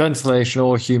ventilation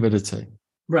or humidity.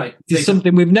 Right. It's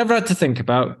something we've never had to think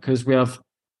about because we have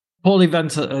poorly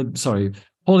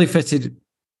fitted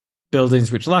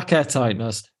buildings which lack air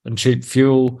tightness and cheap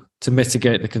fuel to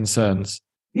mitigate the concerns.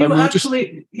 You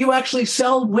actually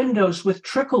sell windows with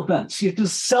trickle vents. You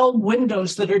just sell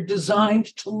windows that are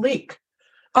designed to leak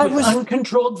with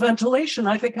uncontrolled ventilation.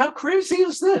 I think, how crazy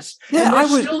is this? Yeah, and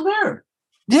they're still there.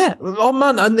 Yeah. Oh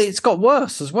man, and it's got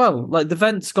worse as well. Like the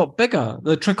vents got bigger.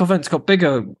 The trickle vents got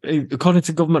bigger according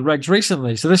to government regs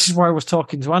recently. So this is why I was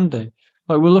talking to Andy.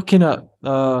 Like we're looking at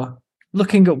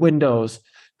windows,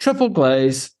 triple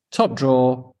glaze, top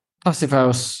drawer, passive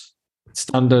house,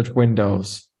 standard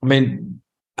windows. I mean,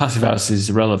 passive house is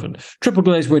irrelevant. Triple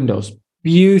glazed windows,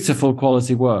 beautiful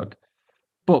quality work.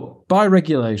 But by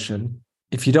regulation,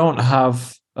 if you don't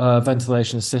have a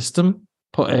ventilation system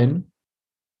put in,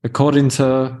 according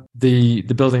to the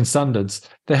building standards,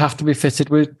 they have to be fitted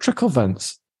with trickle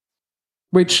vents,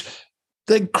 which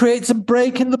then creates a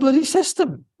break in the bloody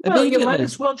system. Well, you might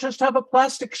as well just have a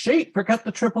plastic sheet. Forget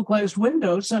the triple glazed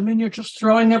windows. I mean, you're just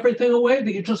throwing everything away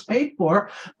that you just paid for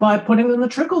by putting in the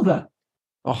trickle vent.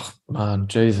 Oh man,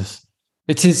 Jesus!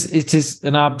 It is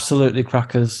an absolutely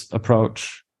crackers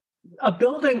approach.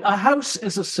 A house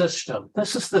is a system.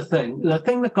 This is the thing. The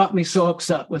thing that got me so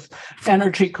upset with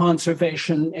energy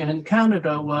conservation in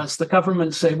Canada was the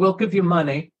government say, we'll give you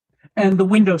money. And the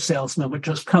window salesman would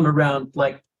just come around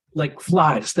like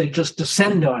flies. They just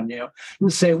descend on you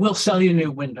and say, we'll sell you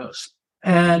new windows.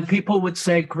 And people would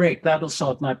say, great, that'll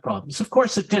solve my problems. Of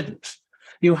course it didn't.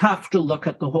 You have to look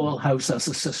at the whole house as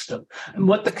a system. And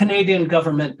what the Canadian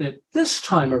government did this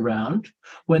time around,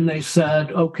 when they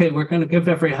said, okay, we're going to give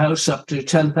every house up to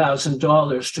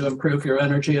 $10,000 to improve your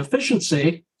energy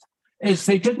efficiency, is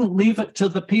they didn't leave it to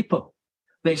the people.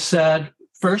 They said,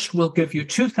 first, we'll give you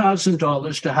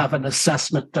 $2,000 to have an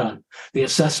assessment done. The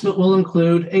assessment will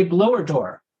include a blower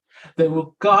door.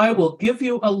 The guy will give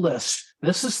you a list.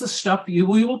 This is the stuff we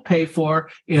will pay for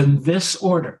in this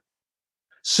order.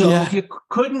 So you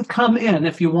couldn't come in,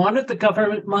 if you wanted the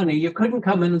government money, you couldn't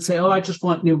come in and say, oh, I just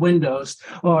want new windows,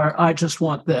 or I just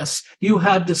want this. You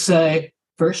had to say,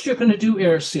 first, you're going to do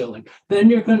air sealing. Then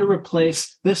you're going to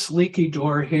replace this leaky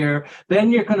door here.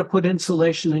 Then you're going to put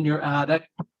insulation in your attic.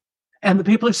 And the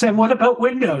people are saying, what about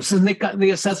windows? And the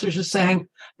assessors are saying,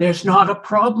 there's not a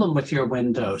problem with your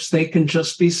windows. They can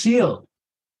just be sealed.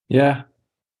 Yeah.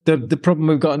 The problem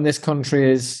we've got in this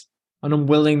country is an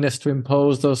unwillingness to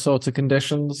impose those sorts of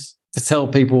conditions, to tell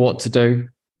people what to do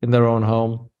in their own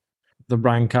home. The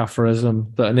rank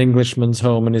aphorism that an Englishman's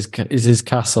home is his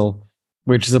castle,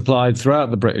 which is applied throughout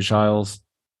the British Isles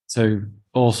to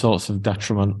all sorts of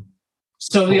detriment.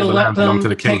 So you'll let them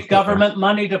take government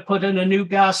money to put in a new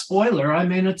gas boiler. I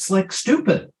mean, it's like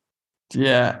stupid.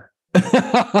 Yeah.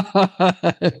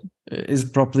 It is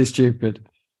properly stupid.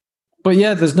 But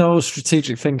yeah, there's no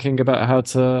strategic thinking about how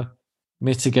to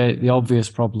mitigate the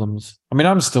obvious problems. I mean,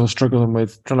 I'm still struggling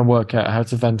with trying to work out how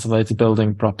to ventilate a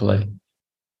building properly.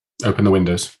 Open the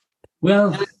windows.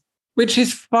 Well, which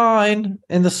is fine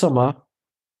in the summer.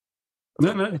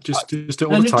 No, just do it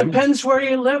all and the time. It depends where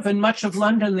you live. In much of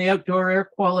London, the outdoor air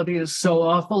quality is so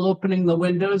awful. Opening the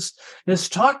windows is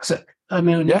toxic. I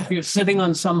mean, if you're sitting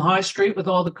on some high street with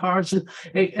all the cars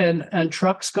and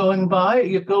trucks going by,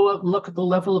 you go up and look at the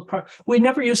level of we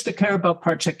never used to care about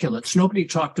particulates. Nobody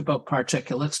talked about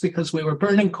particulates because we were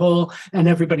burning coal and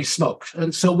everybody smoked.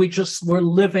 And so we just were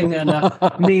living in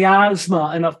a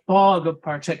miasma and a fog of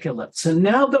particulates. And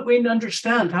now that we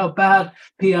understand how bad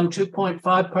PM 2.5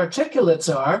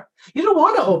 particulates are, you don't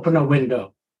want to open a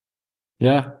window.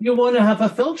 Yeah. You want to have a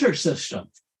filter system.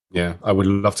 Yeah, I would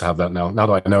love to have that now. Now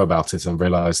that I know about it and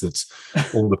realize that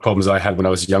all the problems I had when I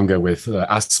was younger with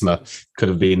asthma could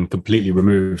have been completely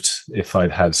removed if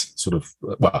I'd had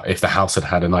if the house had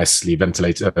had a nicely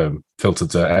ventilated,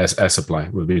 filtered air supply,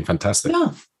 it would have been fantastic.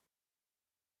 Yeah.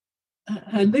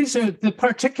 And these are the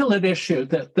particulate issue,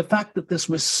 that the fact that this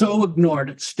was so ignored,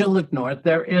 it's still ignored.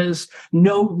 There is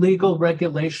no legal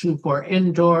regulation for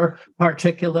indoor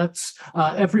particulates.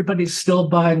 Everybody's still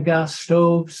buying gas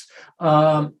stoves.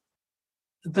 I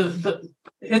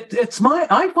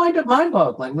find it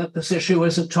mind-boggling that this issue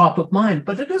isn't top of mind,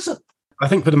 but it isn't. I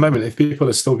think for the moment, if people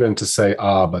are still going to say,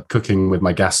 but cooking with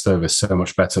my gas stove is so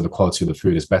much better, the quality of the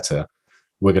food is better,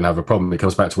 we're going to have a problem. It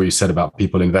comes back to what you said about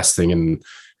people investing in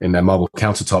their marble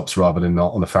countertops rather than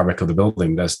on the fabric of the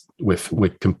building. We're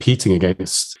competing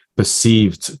against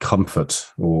perceived comfort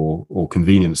or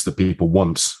convenience that people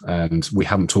want, and we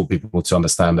haven't taught people to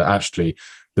understand that actually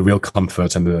the real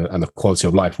comfort and the quality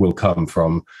of life will come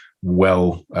from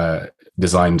well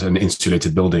designed and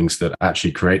insulated buildings that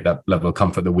actually create that level of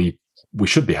comfort that we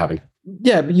should be having.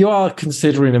 Yeah, but you are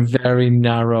considering a very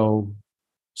narrow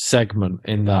segment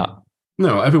in that.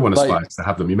 No, everyone aspires to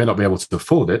have them. You may not be able to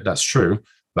afford it, that's true,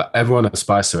 but everyone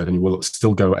aspires to it, and you will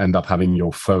still end up having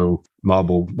your faux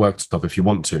marble worktop if you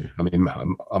want to. I mean,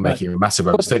 I'm making a massive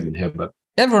overstatement here, but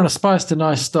everyone aspires to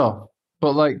nice stuff.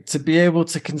 But like to be able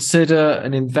to consider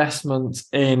an investment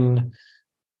in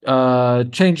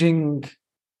changing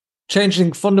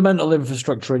fundamental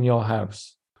infrastructure in your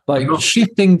house, like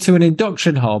shifting to an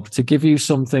induction hob to give you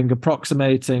something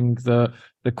approximating the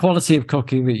quality of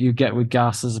cooking that you get with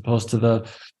gas as opposed to the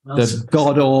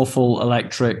god-awful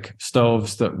electric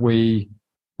stoves that we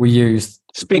use.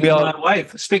 Speak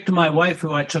to my wife,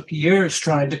 who I took years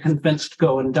trying to convince to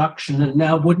go induction, and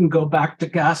now wouldn't go back to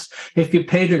gas. If you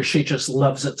paid her, she just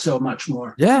loves it so much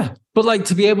more. Yeah, but like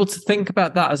to be able to think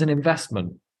about that as an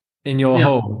investment in your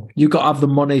home, you got to have the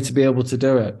money to be able to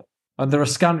do it. And there are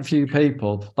scant few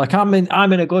people. Like I'm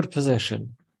in a good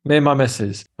position, me and my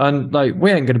missus, and like we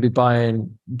ain't going to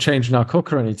be changing our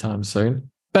cooker anytime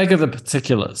soon. Beggar the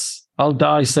particulars. I'll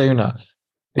die sooner,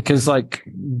 because like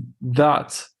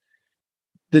that.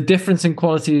 The difference in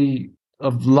quality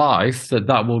of life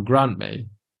that will grant me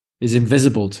is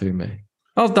invisible to me.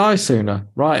 I'll die sooner,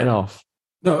 writing off.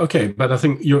 No, okay, but I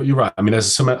think you're right. I mean, there's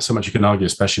so much you can argue,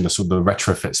 especially in the sort of the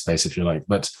retrofit space, if you like.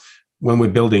 But when we're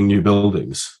building new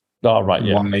buildings,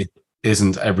 why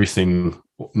isn't everything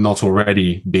not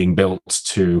already being built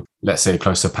to, let's say,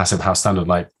 close to passive house standard,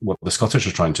 like what the Scottish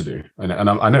are trying to do? And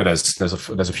I know there's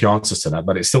a few answers to that,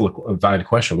 but it's still a valid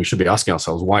question. We should be asking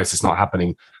ourselves, why is this not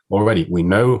happening already? We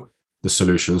know the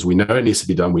solutions, we know it needs to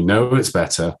be done, we know it's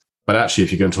better, but actually,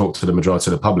 if you go and talk to the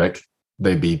majority of the public,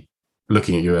 they'd be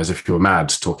looking at you as if you were mad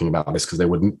talking about this, because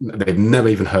they've never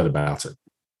even heard about it.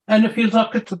 And if you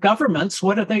look at the governments,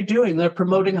 what are they doing? They're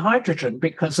promoting hydrogen,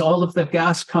 because all of the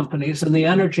gas companies and the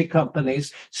energy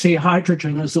companies see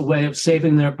hydrogen as a way of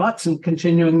saving their butts and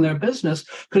continuing their business,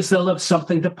 because they'll have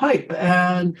something to pipe.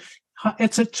 And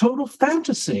it's a total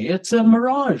fantasy. It's a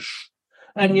mirage.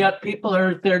 And yet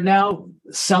they're now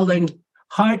selling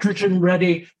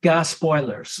hydrogen-ready gas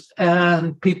boilers,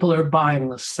 and people are buying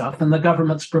this stuff, and the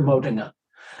government's promoting it.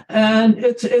 And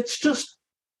it's just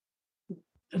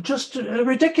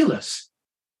ridiculous.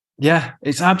 Yeah,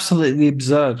 it's absolutely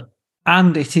absurd.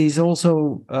 And it is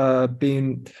also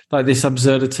being, like, this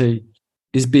absurdity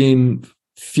is being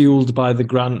fueled by the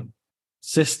grant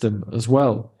system as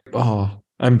well. Oh,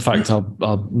 in fact,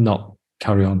 I'll not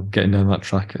carry on getting down that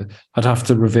track. I'd have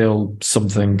to reveal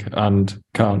something and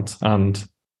can't, and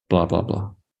blah, blah,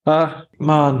 blah.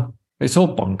 Man, it's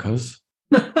all bonkers.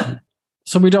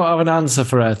 So we don't have an answer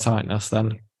for air tightness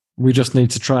then. We just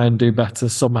need to try and do better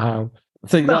somehow. I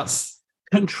think that's...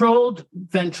 Controlled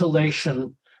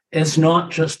ventilation is not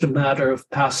just a matter of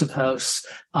passive house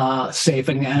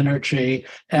saving energy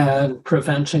and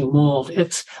preventing mold.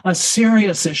 It's a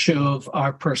serious issue of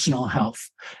our personal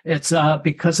health. It's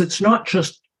because it's not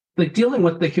just dealing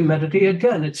with the humidity.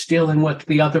 Again, it's dealing with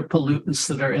the other pollutants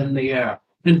that are in the air,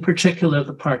 in particular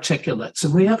the particulates.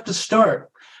 And we have to start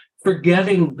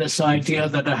forgetting this idea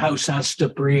that a house has to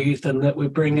breathe and that we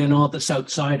bring in all this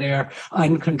outside air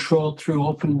uncontrolled through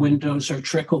open windows or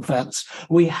trickle vents.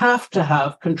 We have to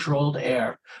have controlled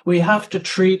air. We have to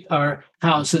treat our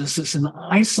houses as an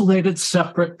isolated,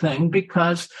 separate thing,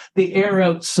 because the air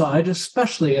outside,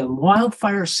 especially in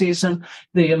wildfire season,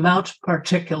 the amount of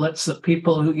particulates that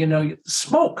people who,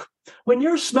 smoke. When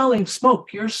you're smelling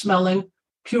smoke, you're smelling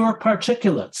pure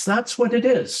particulates. That's what it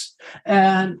is.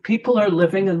 And people are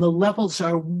living, and the levels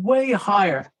are way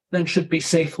higher than should be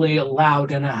safely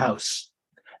allowed in a house.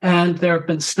 And there have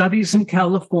been studies in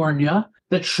California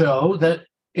that show that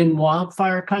in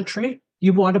wildfire country,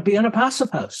 you want to be in a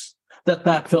passive house,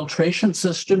 that filtration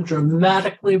system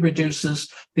dramatically reduces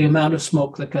the amount of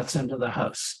smoke that gets into the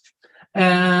house.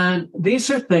 And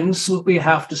these are things that we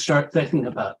have to start thinking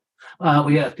about.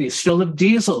 We still have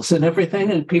diesels and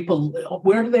everything, and people,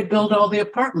 where do they build all the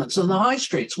apartments on the high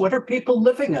streets? What are people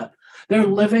living in? They're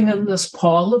living in this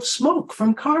pall of smoke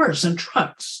from cars and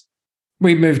trucks.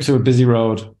 We moved to a busy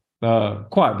road,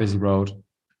 quite a busy road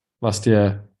last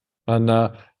year. And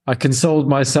I consoled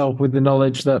myself with the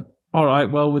knowledge that, all right,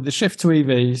 well, with the shift to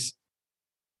EVs,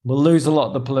 we'll lose a lot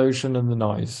of the pollution and the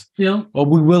noise. Yeah. Or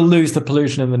we will lose the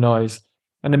pollution and the noise.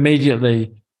 And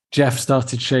immediately Jeff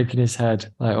started shaking his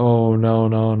head like, "Oh no,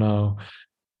 no, no!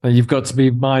 And you've got to be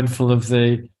mindful of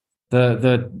the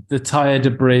tire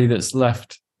debris that's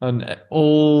left and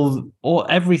all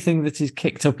everything that is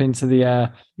kicked up into the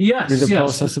air through the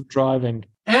process of driving."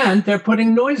 And they're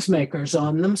putting noisemakers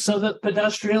on them so that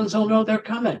pedestrians will know they're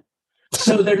coming.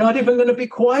 So they're not even going to be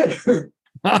quieter.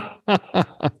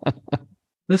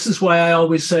 This is why I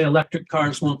always say electric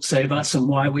cars won't save us, and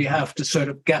why we have to sort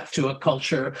of get to a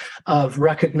culture of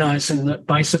recognizing that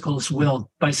bicycles will,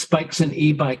 bikes and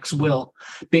e-bikes will,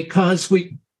 because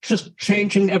we just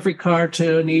changing every car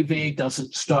to an EV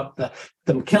doesn't stop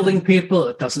them killing people.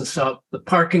 It doesn't stop the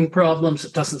parking problems.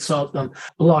 It doesn't stop them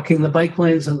blocking the bike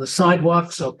lanes and the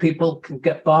sidewalks so people can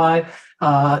get by.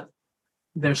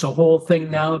 There's a whole thing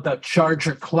now about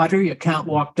charger clutter. You can't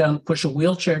push a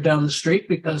wheelchair down the street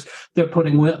because they're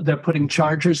putting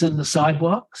chargers in the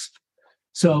sidewalks.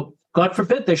 So God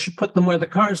forbid they should put them where the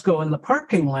cars go in the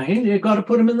parking lane. You got to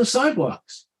put them in the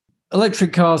sidewalks.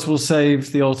 Electric cars will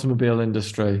save the automobile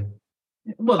industry.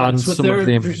 Well,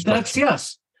 that's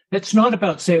yes. It's not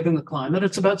about saving the climate.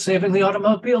 It's about saving the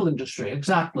automobile industry.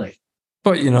 Exactly.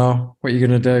 But you know what you're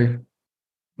going to do.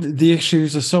 The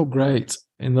issues are so great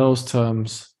in those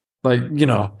terms, like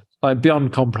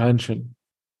beyond comprehension.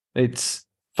 It's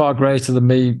far greater than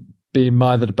me being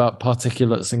minded about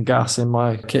particulates and gas in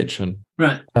my kitchen.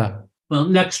 Right. Well,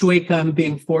 next week I'm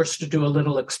being forced to do a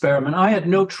little experiment. I had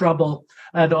no trouble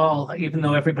at all, even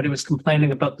though everybody was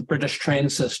complaining about the British train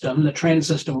system. The train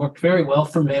system worked very well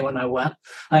for me when I went.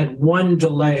 I had one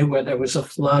delay where there was a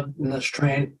flood in this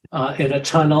train in a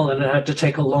tunnel, and I had to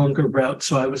take a longer route.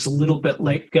 So I was a little bit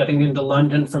late getting into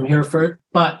London from Hereford.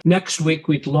 But next week,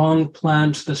 we'd long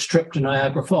planned this trip to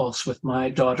Niagara Falls with my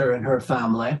daughter and her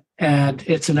family. And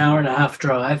it's an 1.5-hour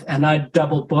drive. And I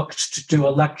double booked to do a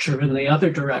lecture in the other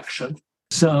direction.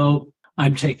 So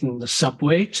I'm taking the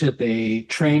subway to the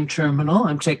train terminal.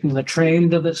 I'm taking the train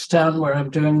to this town where I'm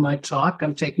doing my talk.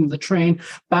 I'm taking the train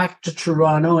back to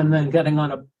Toronto and then getting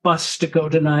on a bus to go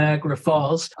to Niagara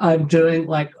Falls. I'm doing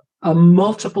like a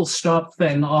multiple stop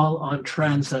thing all on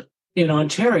transit. In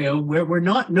Ontario, where we're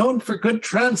not known for good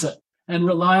transit and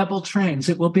reliable trains.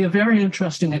 It will be a very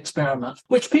interesting experiment,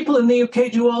 which people in the UK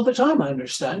do all the time, I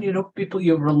understand.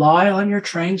 You rely on your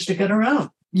trains to get around.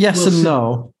 Yes and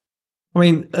no. I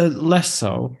mean, less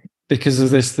so because of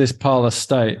this parlous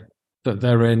state that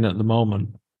they're in at the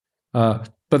moment. But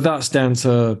that's down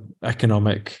to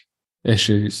economic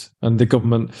issues and the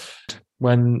government.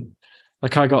 When,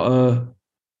 like, I got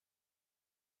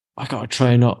a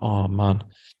train up. Oh man!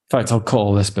 In fact, I'll cut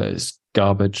all this bit. It's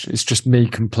garbage. It's just me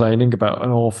complaining about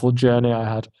an awful journey I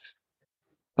had.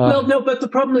 Well, no, but the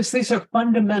problem is these are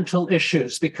fundamental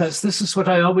issues, because this is what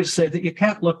I always say, that you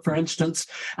can't look, for instance,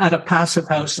 at a passive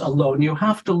house alone. You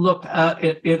have to look at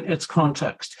it in its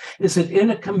context. Is it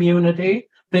in a community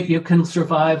that you can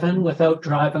survive in without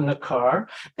driving a car?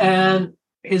 And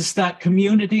is that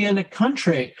community in a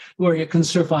country where you can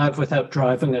survive without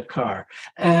driving a car?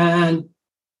 And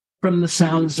from the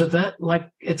sounds of it, like,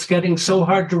 it's getting so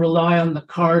hard to rely on the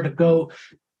car to go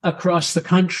across the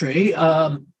country.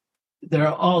 There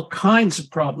are all kinds of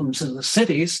problems in the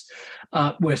cities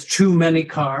with too many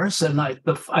cars. And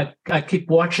I keep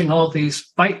watching all these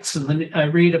fights, and I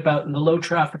read about in the low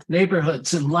traffic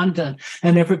neighborhoods in London,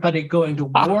 and everybody going to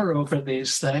war over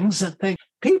these things, and think,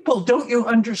 people, don't you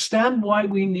understand why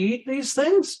we need these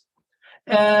things?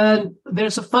 And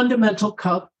there's a fundamental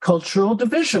cultural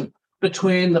division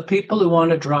between the people who want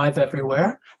to drive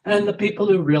everywhere and the people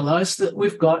who realize that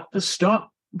we've got to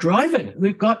stop driving.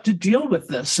 We've got to deal with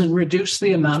this and reduce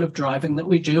the amount of driving that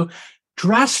we do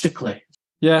drastically.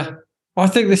 Yeah. I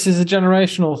think this is a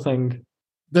generational thing.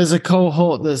 There's a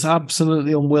cohort that's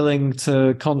absolutely unwilling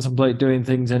to contemplate doing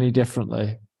things any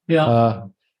differently. Yeah.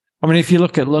 I mean, if you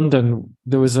look at London,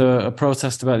 there was a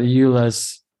protest about the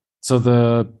ULEZ, so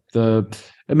the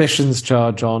emissions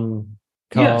charge on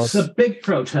cars. Yes, a big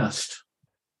protest.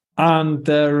 And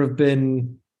there have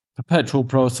been perpetual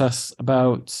protests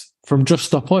from Just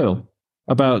Stop Oil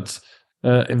about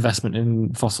investment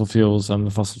in fossil fuels and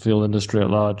the fossil fuel industry at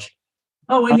large.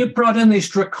 Oh, and you brought in these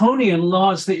draconian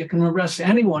laws that you can arrest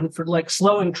anyone for, like,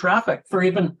 slowing traffic, for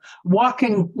even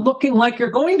walking, looking like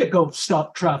you're going to go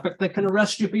stop traffic. They can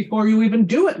arrest you before you even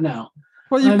do it now.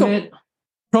 Well, you've got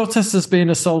protesters being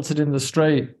assaulted in the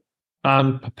street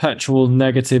and perpetual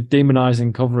negative,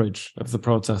 demonizing coverage of the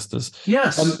protesters.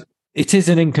 Yes. It is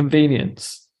an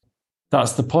inconvenience.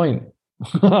 That's the point.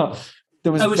 I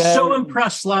was so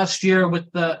impressed last year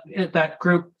with that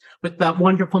group with that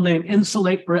wonderful name,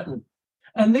 Insulate Britain.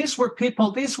 And these were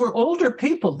older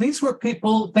people. These were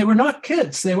people, they were not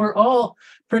kids. They were all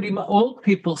pretty much old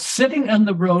people sitting on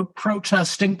the road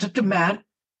protesting to demand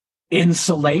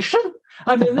insulation.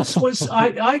 I mean, this was,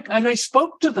 I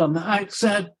spoke to them. I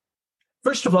said,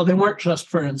 first of all, they weren't just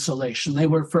for insulation. They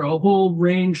were for a whole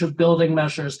range of building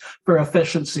measures for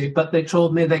efficiency. But they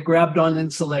told me they grabbed on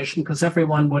insulation because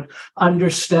everyone would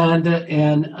understand it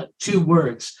in 2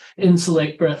 words,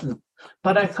 insulate Britain.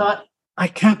 But I thought, I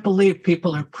can't believe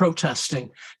people are protesting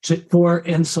for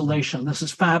insulation. This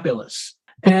is fabulous.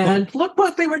 And look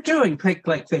what they were doing.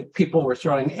 People were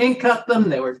throwing ink at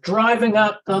them. They were driving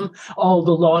at them. All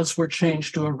the laws were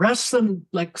changed to arrest them,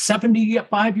 like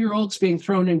 75-year-olds being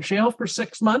thrown in jail for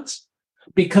 6 months.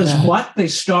 Because what? They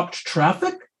stopped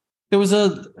traffic? There was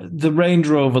the Range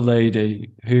Rover lady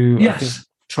who I think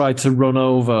tried to run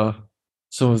over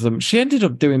some of them. She ended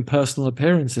up doing personal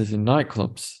appearances in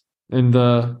nightclubs in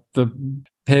the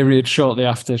period shortly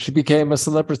after she became a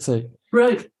celebrity.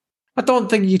 Right. I don't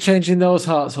think you're changing those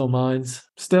hearts or minds.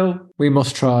 Still, we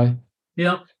must try.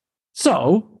 Yeah.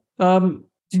 So,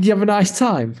 did you have a nice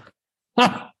time?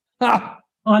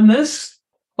 On this?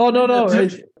 Oh, no.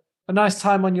 A nice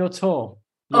time on your tour.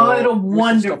 I had a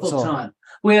wonderful time.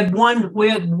 We had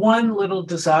one little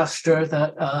disaster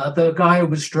that the guy who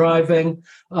was driving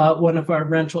one of our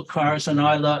rental cars in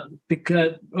Isla,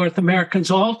 because North Americans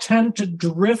all tend to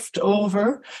drift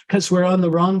over because we're on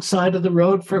the wrong side of the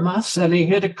road from us, and he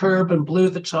hit a curb and blew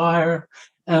the tire.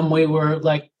 And we were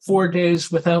like 4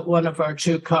 days without one of our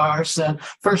 2 cars. And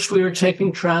first we were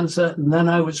taking transit, and then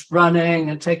I was running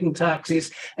and taking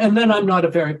taxis. And then I'm not a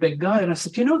very big guy. And I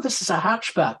said, this is a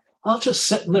hatchback. I'll just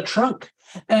sit in the trunk.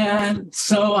 And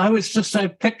so I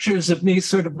have pictures of me,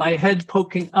 sort of my head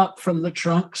poking up from the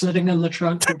trunk, sitting in the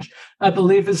trunk, which I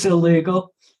believe is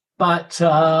illegal. But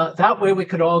that way we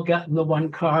could all get in the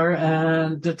one car,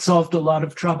 and it solved a lot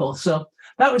of trouble. So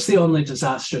that was the only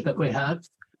disaster that we had.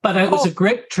 But it was a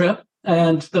great trip.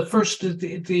 And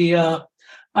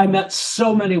I met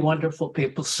so many wonderful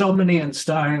people, so many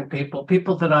inspiring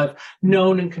people that I've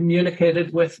known and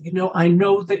communicated with. I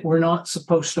know that we're not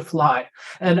supposed to fly.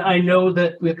 And I know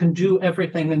that we can do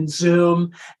everything in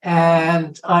Zoom.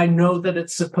 And I know that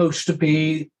it's supposed to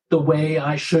be the way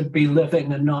I should be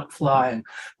living and not flying.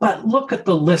 But look at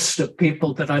the list of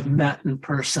people that I've met in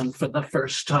person for the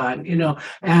first time.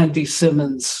 Andy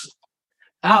Simmons,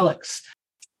 Alex,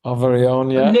 our very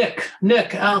own, yeah.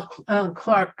 Nick, Alan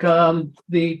Clark,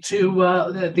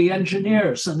 the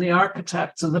engineers and the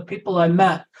architects and the people I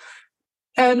met.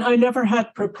 And I never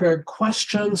had prepared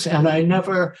questions, and I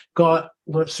never got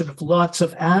sort of lots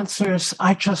of answers.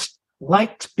 I just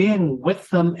liked being with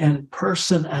them in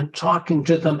person and talking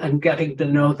to them and getting to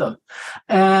know them.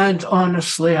 And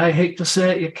honestly, I hate to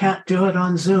say it, you can't do it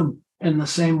on Zoom in the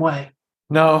same way.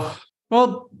 No.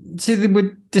 Well, see,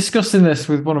 we're discussing this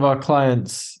with one of our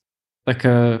clients, like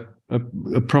a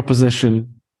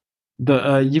proposition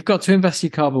that you've got to invest your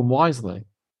carbon wisely.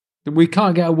 We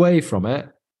can't get away from it.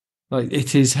 Like,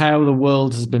 it is how the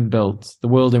world has been built, the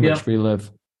world in which we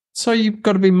live. So you've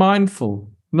got to be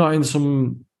mindful, not in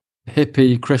some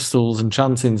hippie crystals and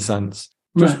chanting sense.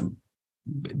 Just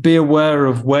be aware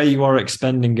of where you are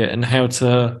expending it and how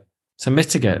to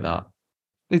mitigate that.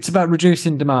 It's about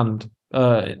reducing demand.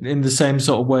 In the same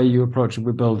sort of way you approach it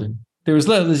with building. Do as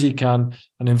little as you can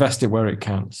and invest it where it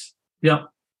counts. Yeah.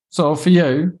 So for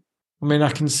you, I mean, I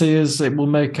can see as it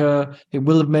will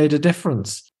have made a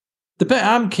difference. The bit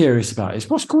I'm curious about is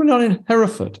what's going on in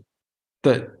Hereford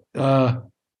that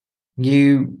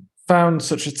you found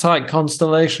such a tight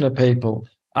constellation of people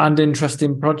and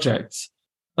interesting projects.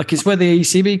 Like, it's where the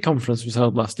ECB conference was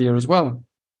held last year as well.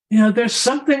 There's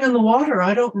something in the water.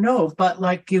 I don't know. But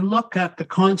you look at the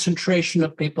concentration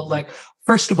of people,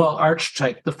 first of all,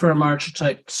 Archetype, the firm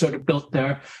Archetype sort of built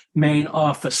their main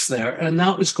office there. And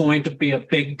that was going to be a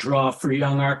big draw for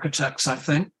young architects, I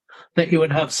think, that you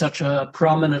would have such a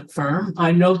prominent firm.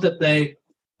 I know that they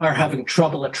are having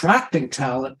trouble attracting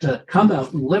talent to come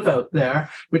out and live out there,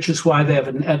 which is why they have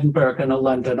an Edinburgh and a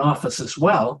London office as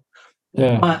well.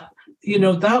 Yeah. But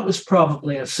that was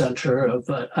probably a center of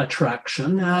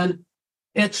attraction, and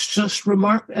it's just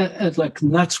remarkable.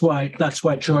 And that's why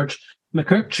George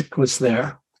McKirchik was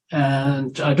there,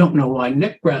 and I don't know why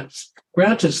Nick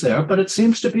Grant is there, but it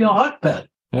seems to be a hotbed.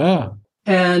 Yeah,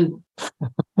 and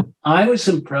I was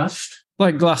impressed.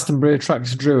 Like Glastonbury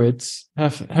attracts druids,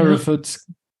 Hereford's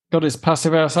got its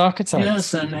passive house architects.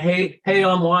 Yes, and Hey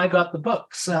on Why got the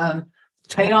books.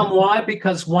 Hey on Why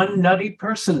because one nutty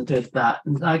person did that.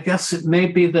 And I guess it may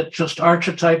be that just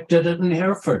Archetype did it in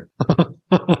Hereford.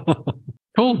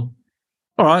 Cool.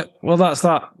 All right. Well, that's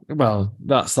that. Well,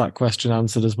 that's that question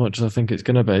answered as much as I think it's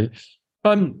going to be.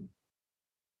 All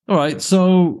right.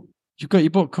 So you've got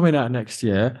your book coming out next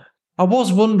year. I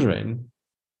was wondering,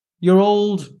 your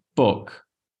old book,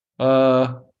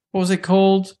 what was it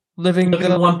called? Living a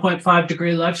 1.5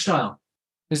 degree lifestyle.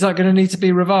 Is that going to need to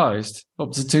be revised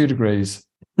up to 2 degrees?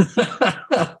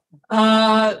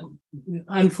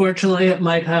 Unfortunately, it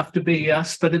might have to be,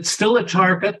 yes, but it's still a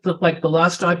target that, like the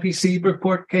last IPC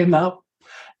report came out,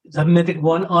 the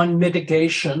one on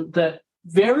mitigation, that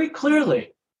very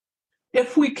clearly,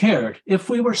 if we cared, if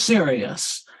we were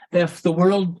serious, if the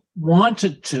world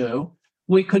wanted to,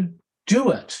 we could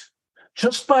do it.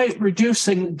 Just by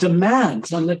reducing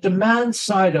demand, on the demand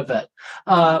side of it,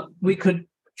 we could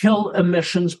kill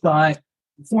emissions by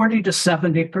 40 to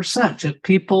 70% if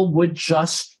people would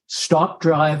just stop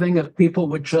driving, if people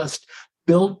would just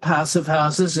build passive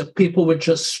houses, if people would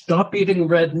just stop eating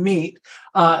red meat.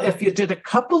 If you did a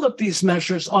couple of these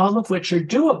measures, all of which are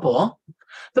doable,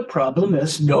 the problem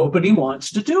is nobody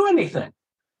wants to do anything.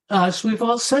 As we've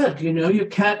all said, you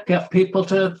can't get people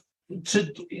to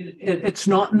it's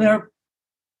not in their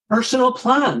personal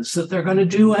plans that they're going to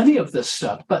do any of this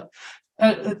stuff. But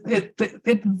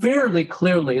it very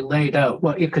clearly laid out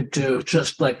what you could do,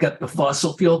 just like get the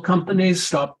fossil fuel companies,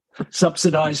 stop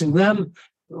subsidizing them.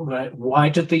 Right? Why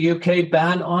did the UK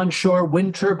ban onshore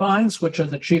wind turbines, which are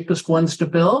the cheapest ones to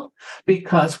build?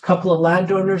 Because a couple of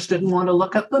landowners didn't want to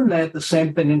look at them. They had the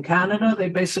same thing in Canada. They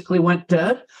basically went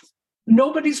dead.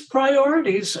 Nobody's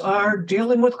priorities are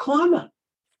dealing with climate.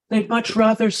 They'd much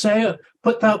rather say,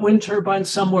 put that wind turbine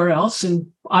somewhere else, and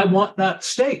I want that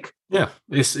stake. Yeah,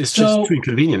 it's just too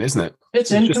inconvenient, isn't it?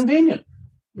 It's inconvenient.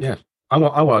 I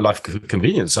want life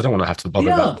convenience. I don't want to have to bother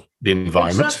about the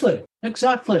environment.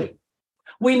 Exactly.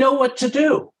 We know what to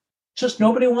do. Just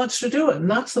nobody wants to do it,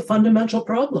 and that's the fundamental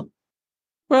problem.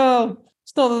 Well,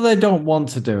 it's not that they don't want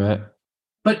to do it.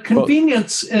 But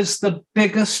convenience is the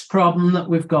biggest problem that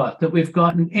we've got, that we've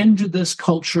gotten into this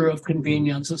culture of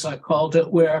convenience, as I called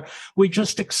it, where we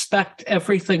just expect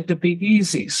everything to be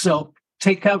easy. So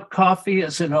take out coffee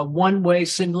as in a one-way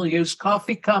single-use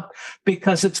coffee cup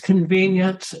because it's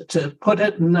convenient to put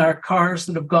it in our cars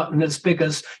that have gotten as big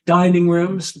as dining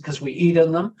rooms because we eat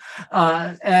in them.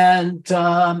 And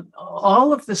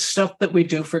all of this stuff that we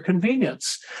do for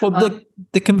convenience. Well,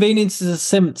 the convenience is a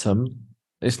symptom.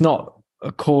 It's not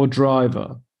a core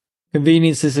driver.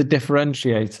 Convenience is a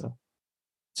differentiator.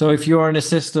 So if you're in a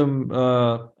system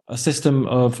of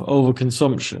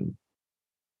overconsumption,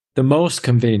 the most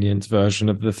convenient version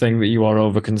of the thing that you are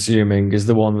overconsuming is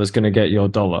the one that's going to get your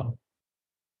dollar.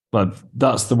 But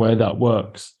that's the way that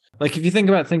works. Like if you think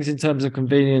about things in terms of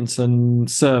convenience and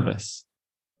service,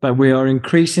 that we are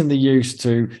increasing the use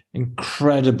to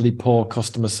incredibly poor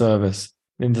customer service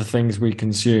in the things we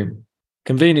consume.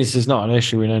 Convenience is not an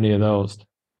issue in any of those.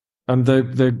 And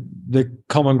the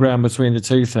common ground between the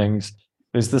two things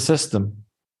is the system.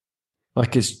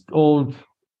 Like it's all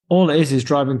it is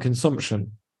driving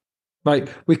consumption. Like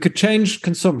we could change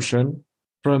consumption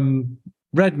from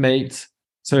red meat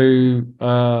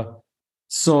to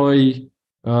soy,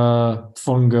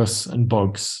 fungus and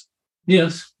bugs.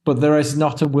 Yes. But there is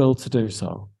not a will to do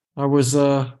so. I was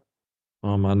oh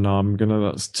man,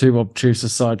 no, that's too obtuse a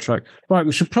sidetrack. Right,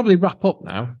 we should probably wrap up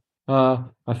now.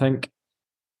 I think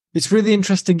it's really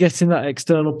interesting getting that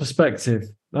external perspective.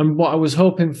 And what I was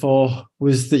hoping for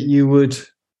was that you would,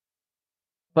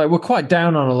 we're quite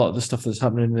down on a lot of the stuff that's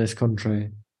happening in this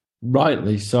country.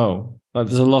 Rightly so.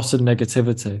 There's a lot of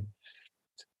negativity.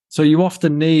 So you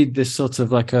often need this sort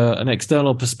of an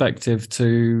external perspective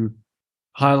to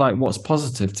highlight what's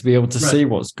positive, to be able to see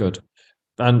what's good.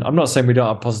 And I'm not saying we don't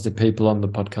have positive people on the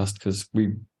podcast because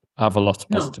we have a lot of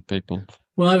positive people.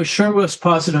 Well, I sure was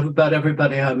positive about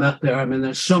everybody I met there. I mean,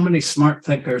 there's so many smart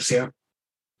thinkers here.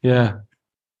 Yeah.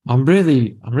 I'm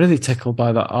really tickled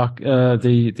by that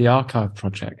the archive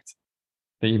project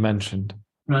that you mentioned.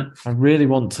 Right. I really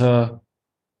want to.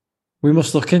 We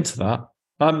must look into that.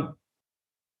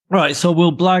 Right. So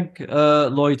we'll blag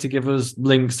Lloyd to give us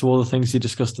links to all the things he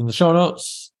discussed in the show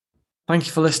notes. Thank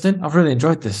you for listening. I've really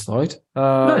enjoyed this, Lloyd.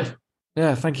 Good.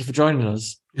 Yeah. Thank you for joining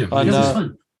us. Yeah, it was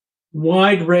fun.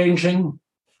 Wide-ranging.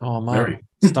 Oh man,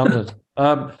 standard.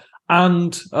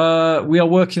 And we are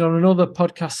working on another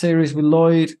podcast series with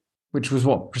Lloyd, which was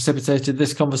what precipitated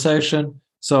this conversation.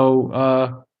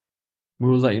 So we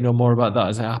will let you know more about that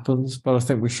as it happens. But I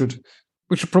think we should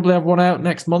probably have one out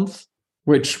next month,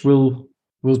 which will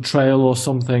trail or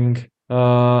something.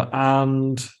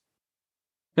 And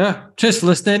yeah, cheers for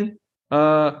listening.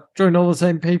 Join all the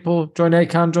same people. Join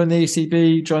ACAN, join the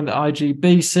ECB, join the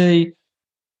IGBC.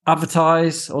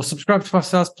 advertise or subscribe to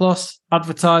Passive House Plus.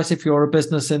 Advertise if you're a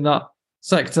business in that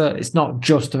sector. It's not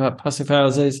just about passive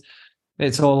houses.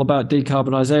 It's all about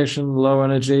decarbonisation, low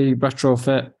energy,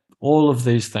 retrofit, all of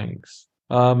these things.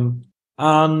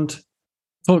 And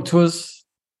talk to us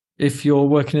if you're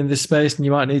working in this space and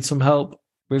you might need some help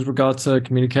with regard to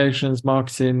communications,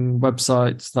 marketing,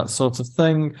 websites, that sort of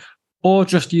thing, or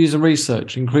just user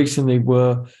research. Increasingly,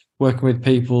 we're working with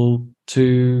people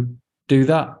to do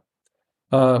that.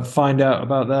 Find out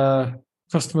about their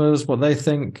customers, what they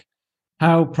think,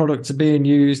 how products are being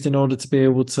used in order to be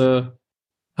able to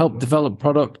help develop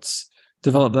products,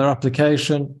 develop their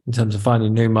application in terms of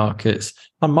finding new markets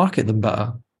and market them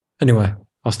better. Anyway,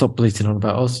 I'll stop bleating on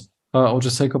about us. I'll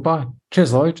just say goodbye.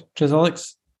 Cheers, Lloyd. Cheers,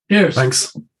 Alex. Cheers.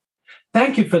 Thanks.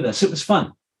 Thank you for this. It was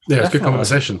fun. Yeah, it's a good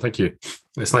conversation. Thank you.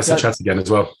 It's nice to chat again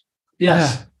as well.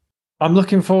 Yes. Yeah. I'm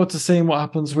looking forward to seeing what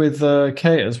happens with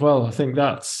Kate as well. I think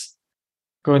that's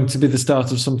going to be the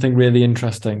start of something really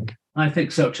interesting. I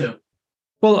think so too.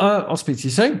 Well, I'll speak to you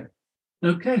soon.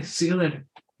 Okay. See you later.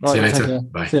 See you Right, take later. care.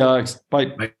 Bye. See you, Alex. Bye.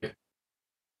 Bye.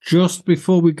 Just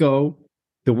before we go,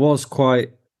 there was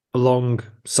quite a long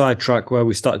sidetrack where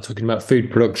we started talking about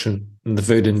food production and the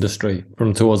food industry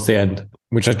from towards the end,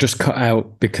 which I just cut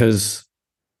out because,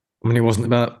 it wasn't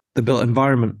about the built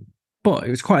environment, but it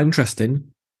was quite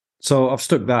interesting. So I've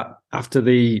stuck that after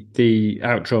the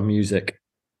outro music.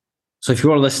 So if you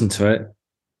want to listen to it,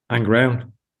 hang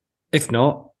around. If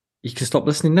not, you can stop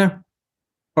listening now.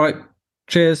 All right.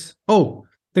 Cheers. Oh,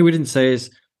 thing we didn't say is,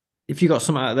 if you got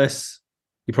something out of this,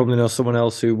 you probably know someone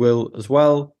else who will as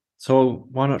well. So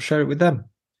why not share it with them?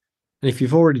 And if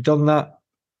you've already done that,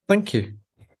 thank you.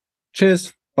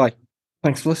 Cheers. Bye.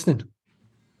 Thanks for listening.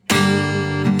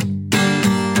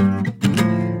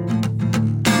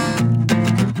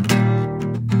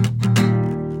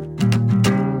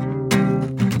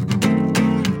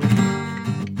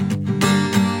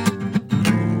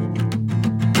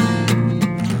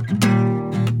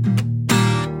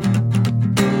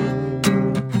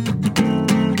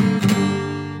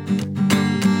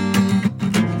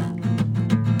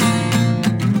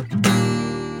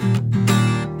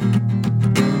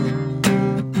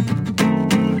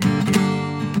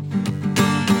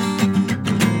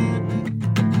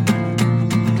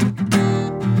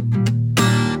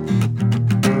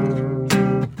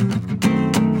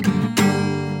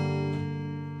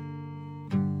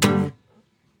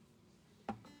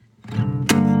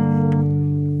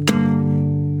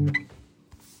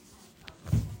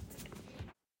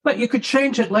 But you could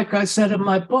change it, like I said in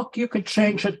my book, you could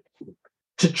change it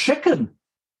to chicken,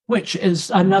 which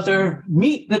is another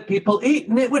meat that people eat,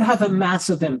 and it would have a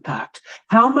massive impact.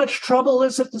 How much trouble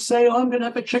is it to say, oh, I'm going to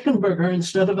have a chicken burger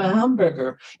instead of a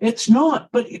hamburger? It's not,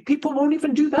 but people won't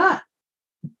even do that.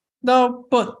 No,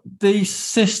 but the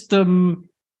system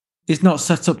is not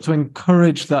set up to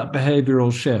encourage that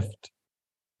behavioural shift.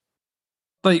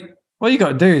 Like, all you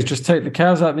got to do is just take the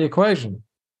cows out of the equation.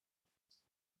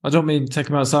 I don't mean take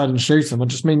them outside and shoot them. I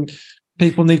just mean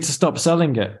people need to stop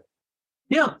selling it.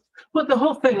 Yeah. Well, the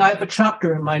whole thing, I have a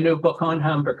chapter in my new book on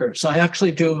hamburgers. I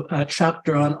actually do a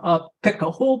chapter on, pick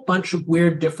a whole bunch of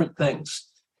weird different things.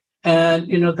 And,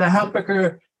 the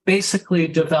hamburger basically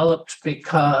developed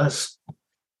because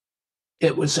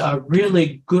it was a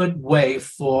really good way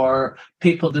for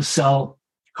people to sell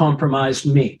compromised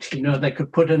meat. They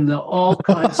could put in all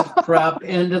kinds of crap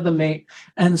into the meat.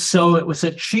 And so it was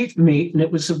a cheap meat, and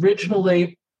it was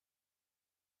originally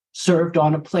served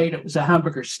on a plate. It was a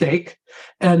hamburger steak.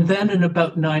 And then in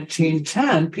about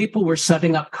 1910, people were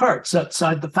setting up carts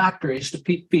outside the factories to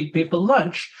feed people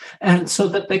lunch. And so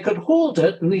that they could hold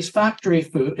it, and it was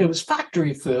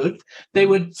factory food, they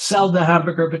would sell the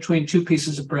hamburger between two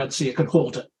pieces of bread so you could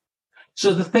hold it.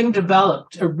 So the thing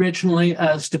developed originally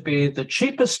as to be the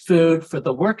cheapest food for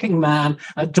the working man,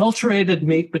 adulterated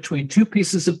meat between two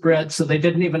pieces of bread, so they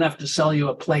didn't even have to sell you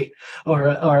a plate or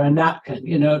a napkin.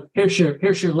 Here's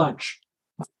your lunch.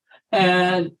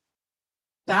 And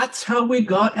that's how we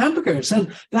got hamburgers.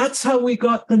 And that's how we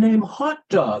got the name hot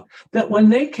dog. That when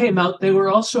they came out, they were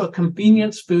also a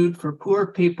convenience food for poor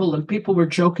people, and people were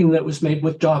joking that it was made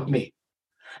with dog meat.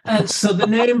 And so the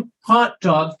name hot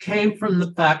dog came from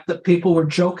the fact that people were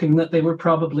joking that they were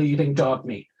probably eating dog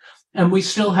meat. And we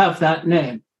still have that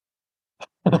name.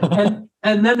 And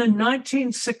then in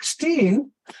 1916,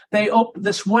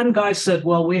 this one guy said,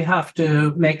 well, we have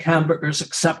to make hamburgers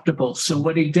acceptable. So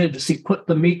what he did is he put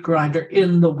the meat grinder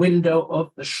in the window of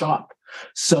the shop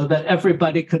so that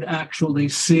everybody could actually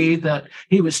see that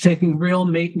he was taking real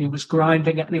meat and he was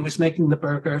grinding it and he was making the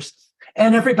burgers.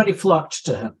 And everybody flocked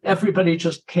to him. Everybody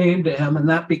just came to him, and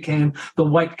that became the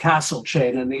White Castle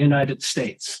chain in the United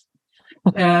States.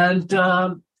 And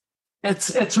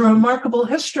it's a remarkable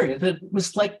history that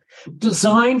was like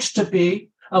designed to be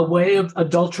a way of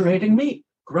adulterating meat.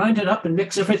 Grind it up and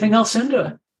mix everything else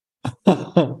into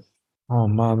it. Oh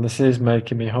man, this is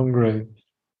making me hungry.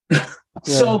 Yeah.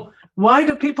 So why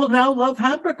do people now love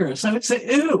hamburgers? I would say,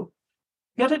 ew,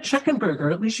 get a chicken burger.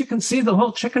 At least you can see the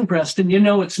whole chicken breast and you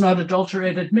know it's not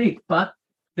adulterated meat. But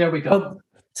there we go. Well,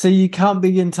 so you can't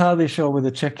be entirely sure with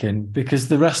a chicken because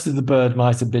the rest of the bird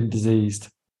might have been diseased.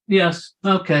 Yes.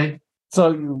 Okay.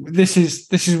 So this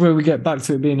is where we get back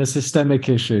to it being a systemic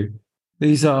issue.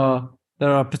 There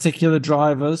are particular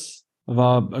drivers of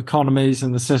our economies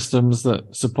and the systems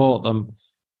that support them,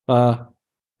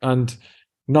 and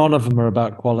none of them are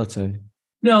about quality.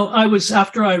 No,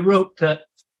 after I wrote that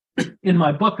in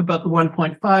my book about the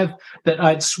 1.5 that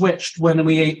I'd switched when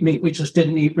we ate meat. We just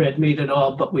didn't eat red meat at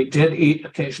all, but we did eat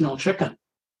occasional chicken.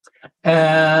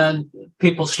 And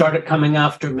people started coming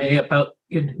after me about,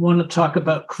 you want to talk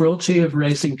about cruelty of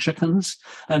raising chickens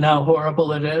and how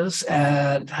horrible it is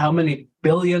and how many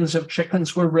billions of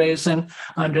chickens we're raising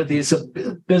under these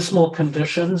abysmal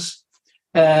conditions.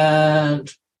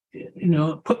 And,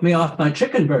 put me off my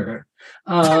chicken burger.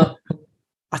 I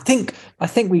think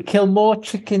we kill more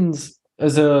chickens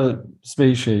as a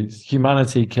species.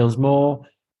 Humanity kills more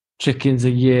chickens a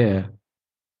year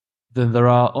than there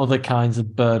are other kinds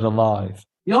of bird alive.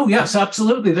 Oh, yes,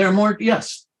 absolutely. There are more,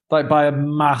 yes. Like by a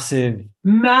massive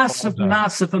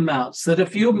amounts. That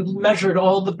if you measured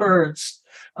all the birds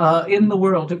in the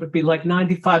world, it would be like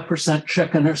 95%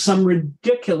 chicken or some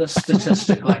ridiculous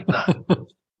statistic like that.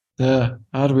 Yeah.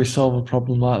 How do we solve a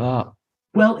problem like that?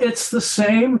 Well, it's the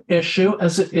same issue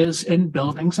as it is in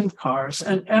buildings and cars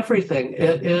and everything.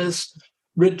 It is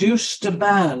reduced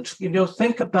demand.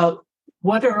 Think about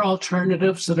what are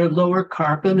alternatives that are lower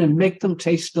carbon and make them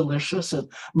taste delicious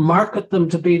and market them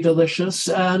to be delicious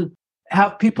and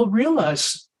have people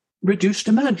realize reduced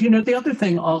demand. The other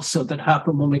thing also that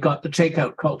happened when we got the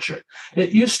takeout culture,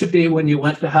 it used to be when you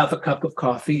went to have a cup of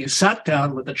coffee, you sat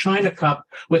down with a china cup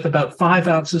with about 5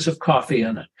 ounces of coffee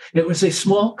in it. It was a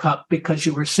small cup because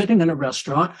you were sitting in a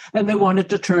restaurant and they wanted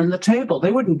to turn the table.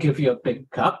 They wouldn't give you a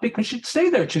big cup because you'd stay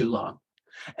there too long.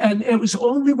 And it was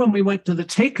only when we went to the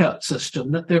takeout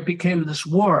system that there became this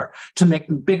war to make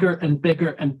them bigger and bigger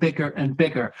and bigger and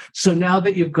bigger. So now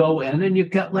that you go in and you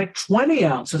get like 20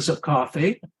 ounces of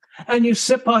coffee and you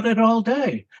sip on it all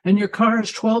day and your car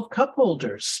has 12 cup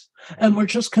holders. And we're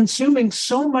just consuming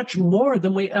so much more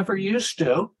than we ever used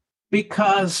to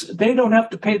because they don't have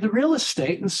to pay the real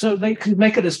estate. And so they can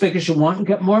make it as big as you want and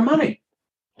get more money.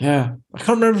 Yeah. I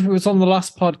can't remember if it was on the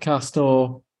last podcast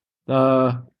or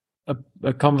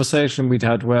a conversation we'd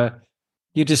had where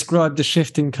you described the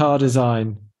shift in car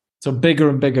design. So bigger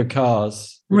and bigger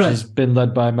cars, which has been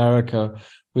led by America,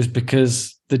 was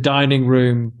because the dining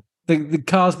room, the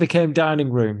cars became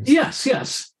dining rooms.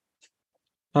 Yes.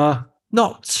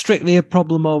 Not strictly a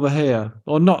problem over here,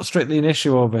 or not strictly an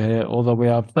issue over here, although we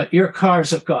have. But your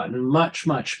cars have gotten much,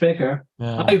 much bigger.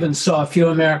 Yeah. I even saw a few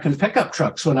American pickup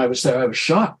trucks when I was there. I was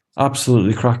shocked.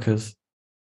 Absolutely crackers.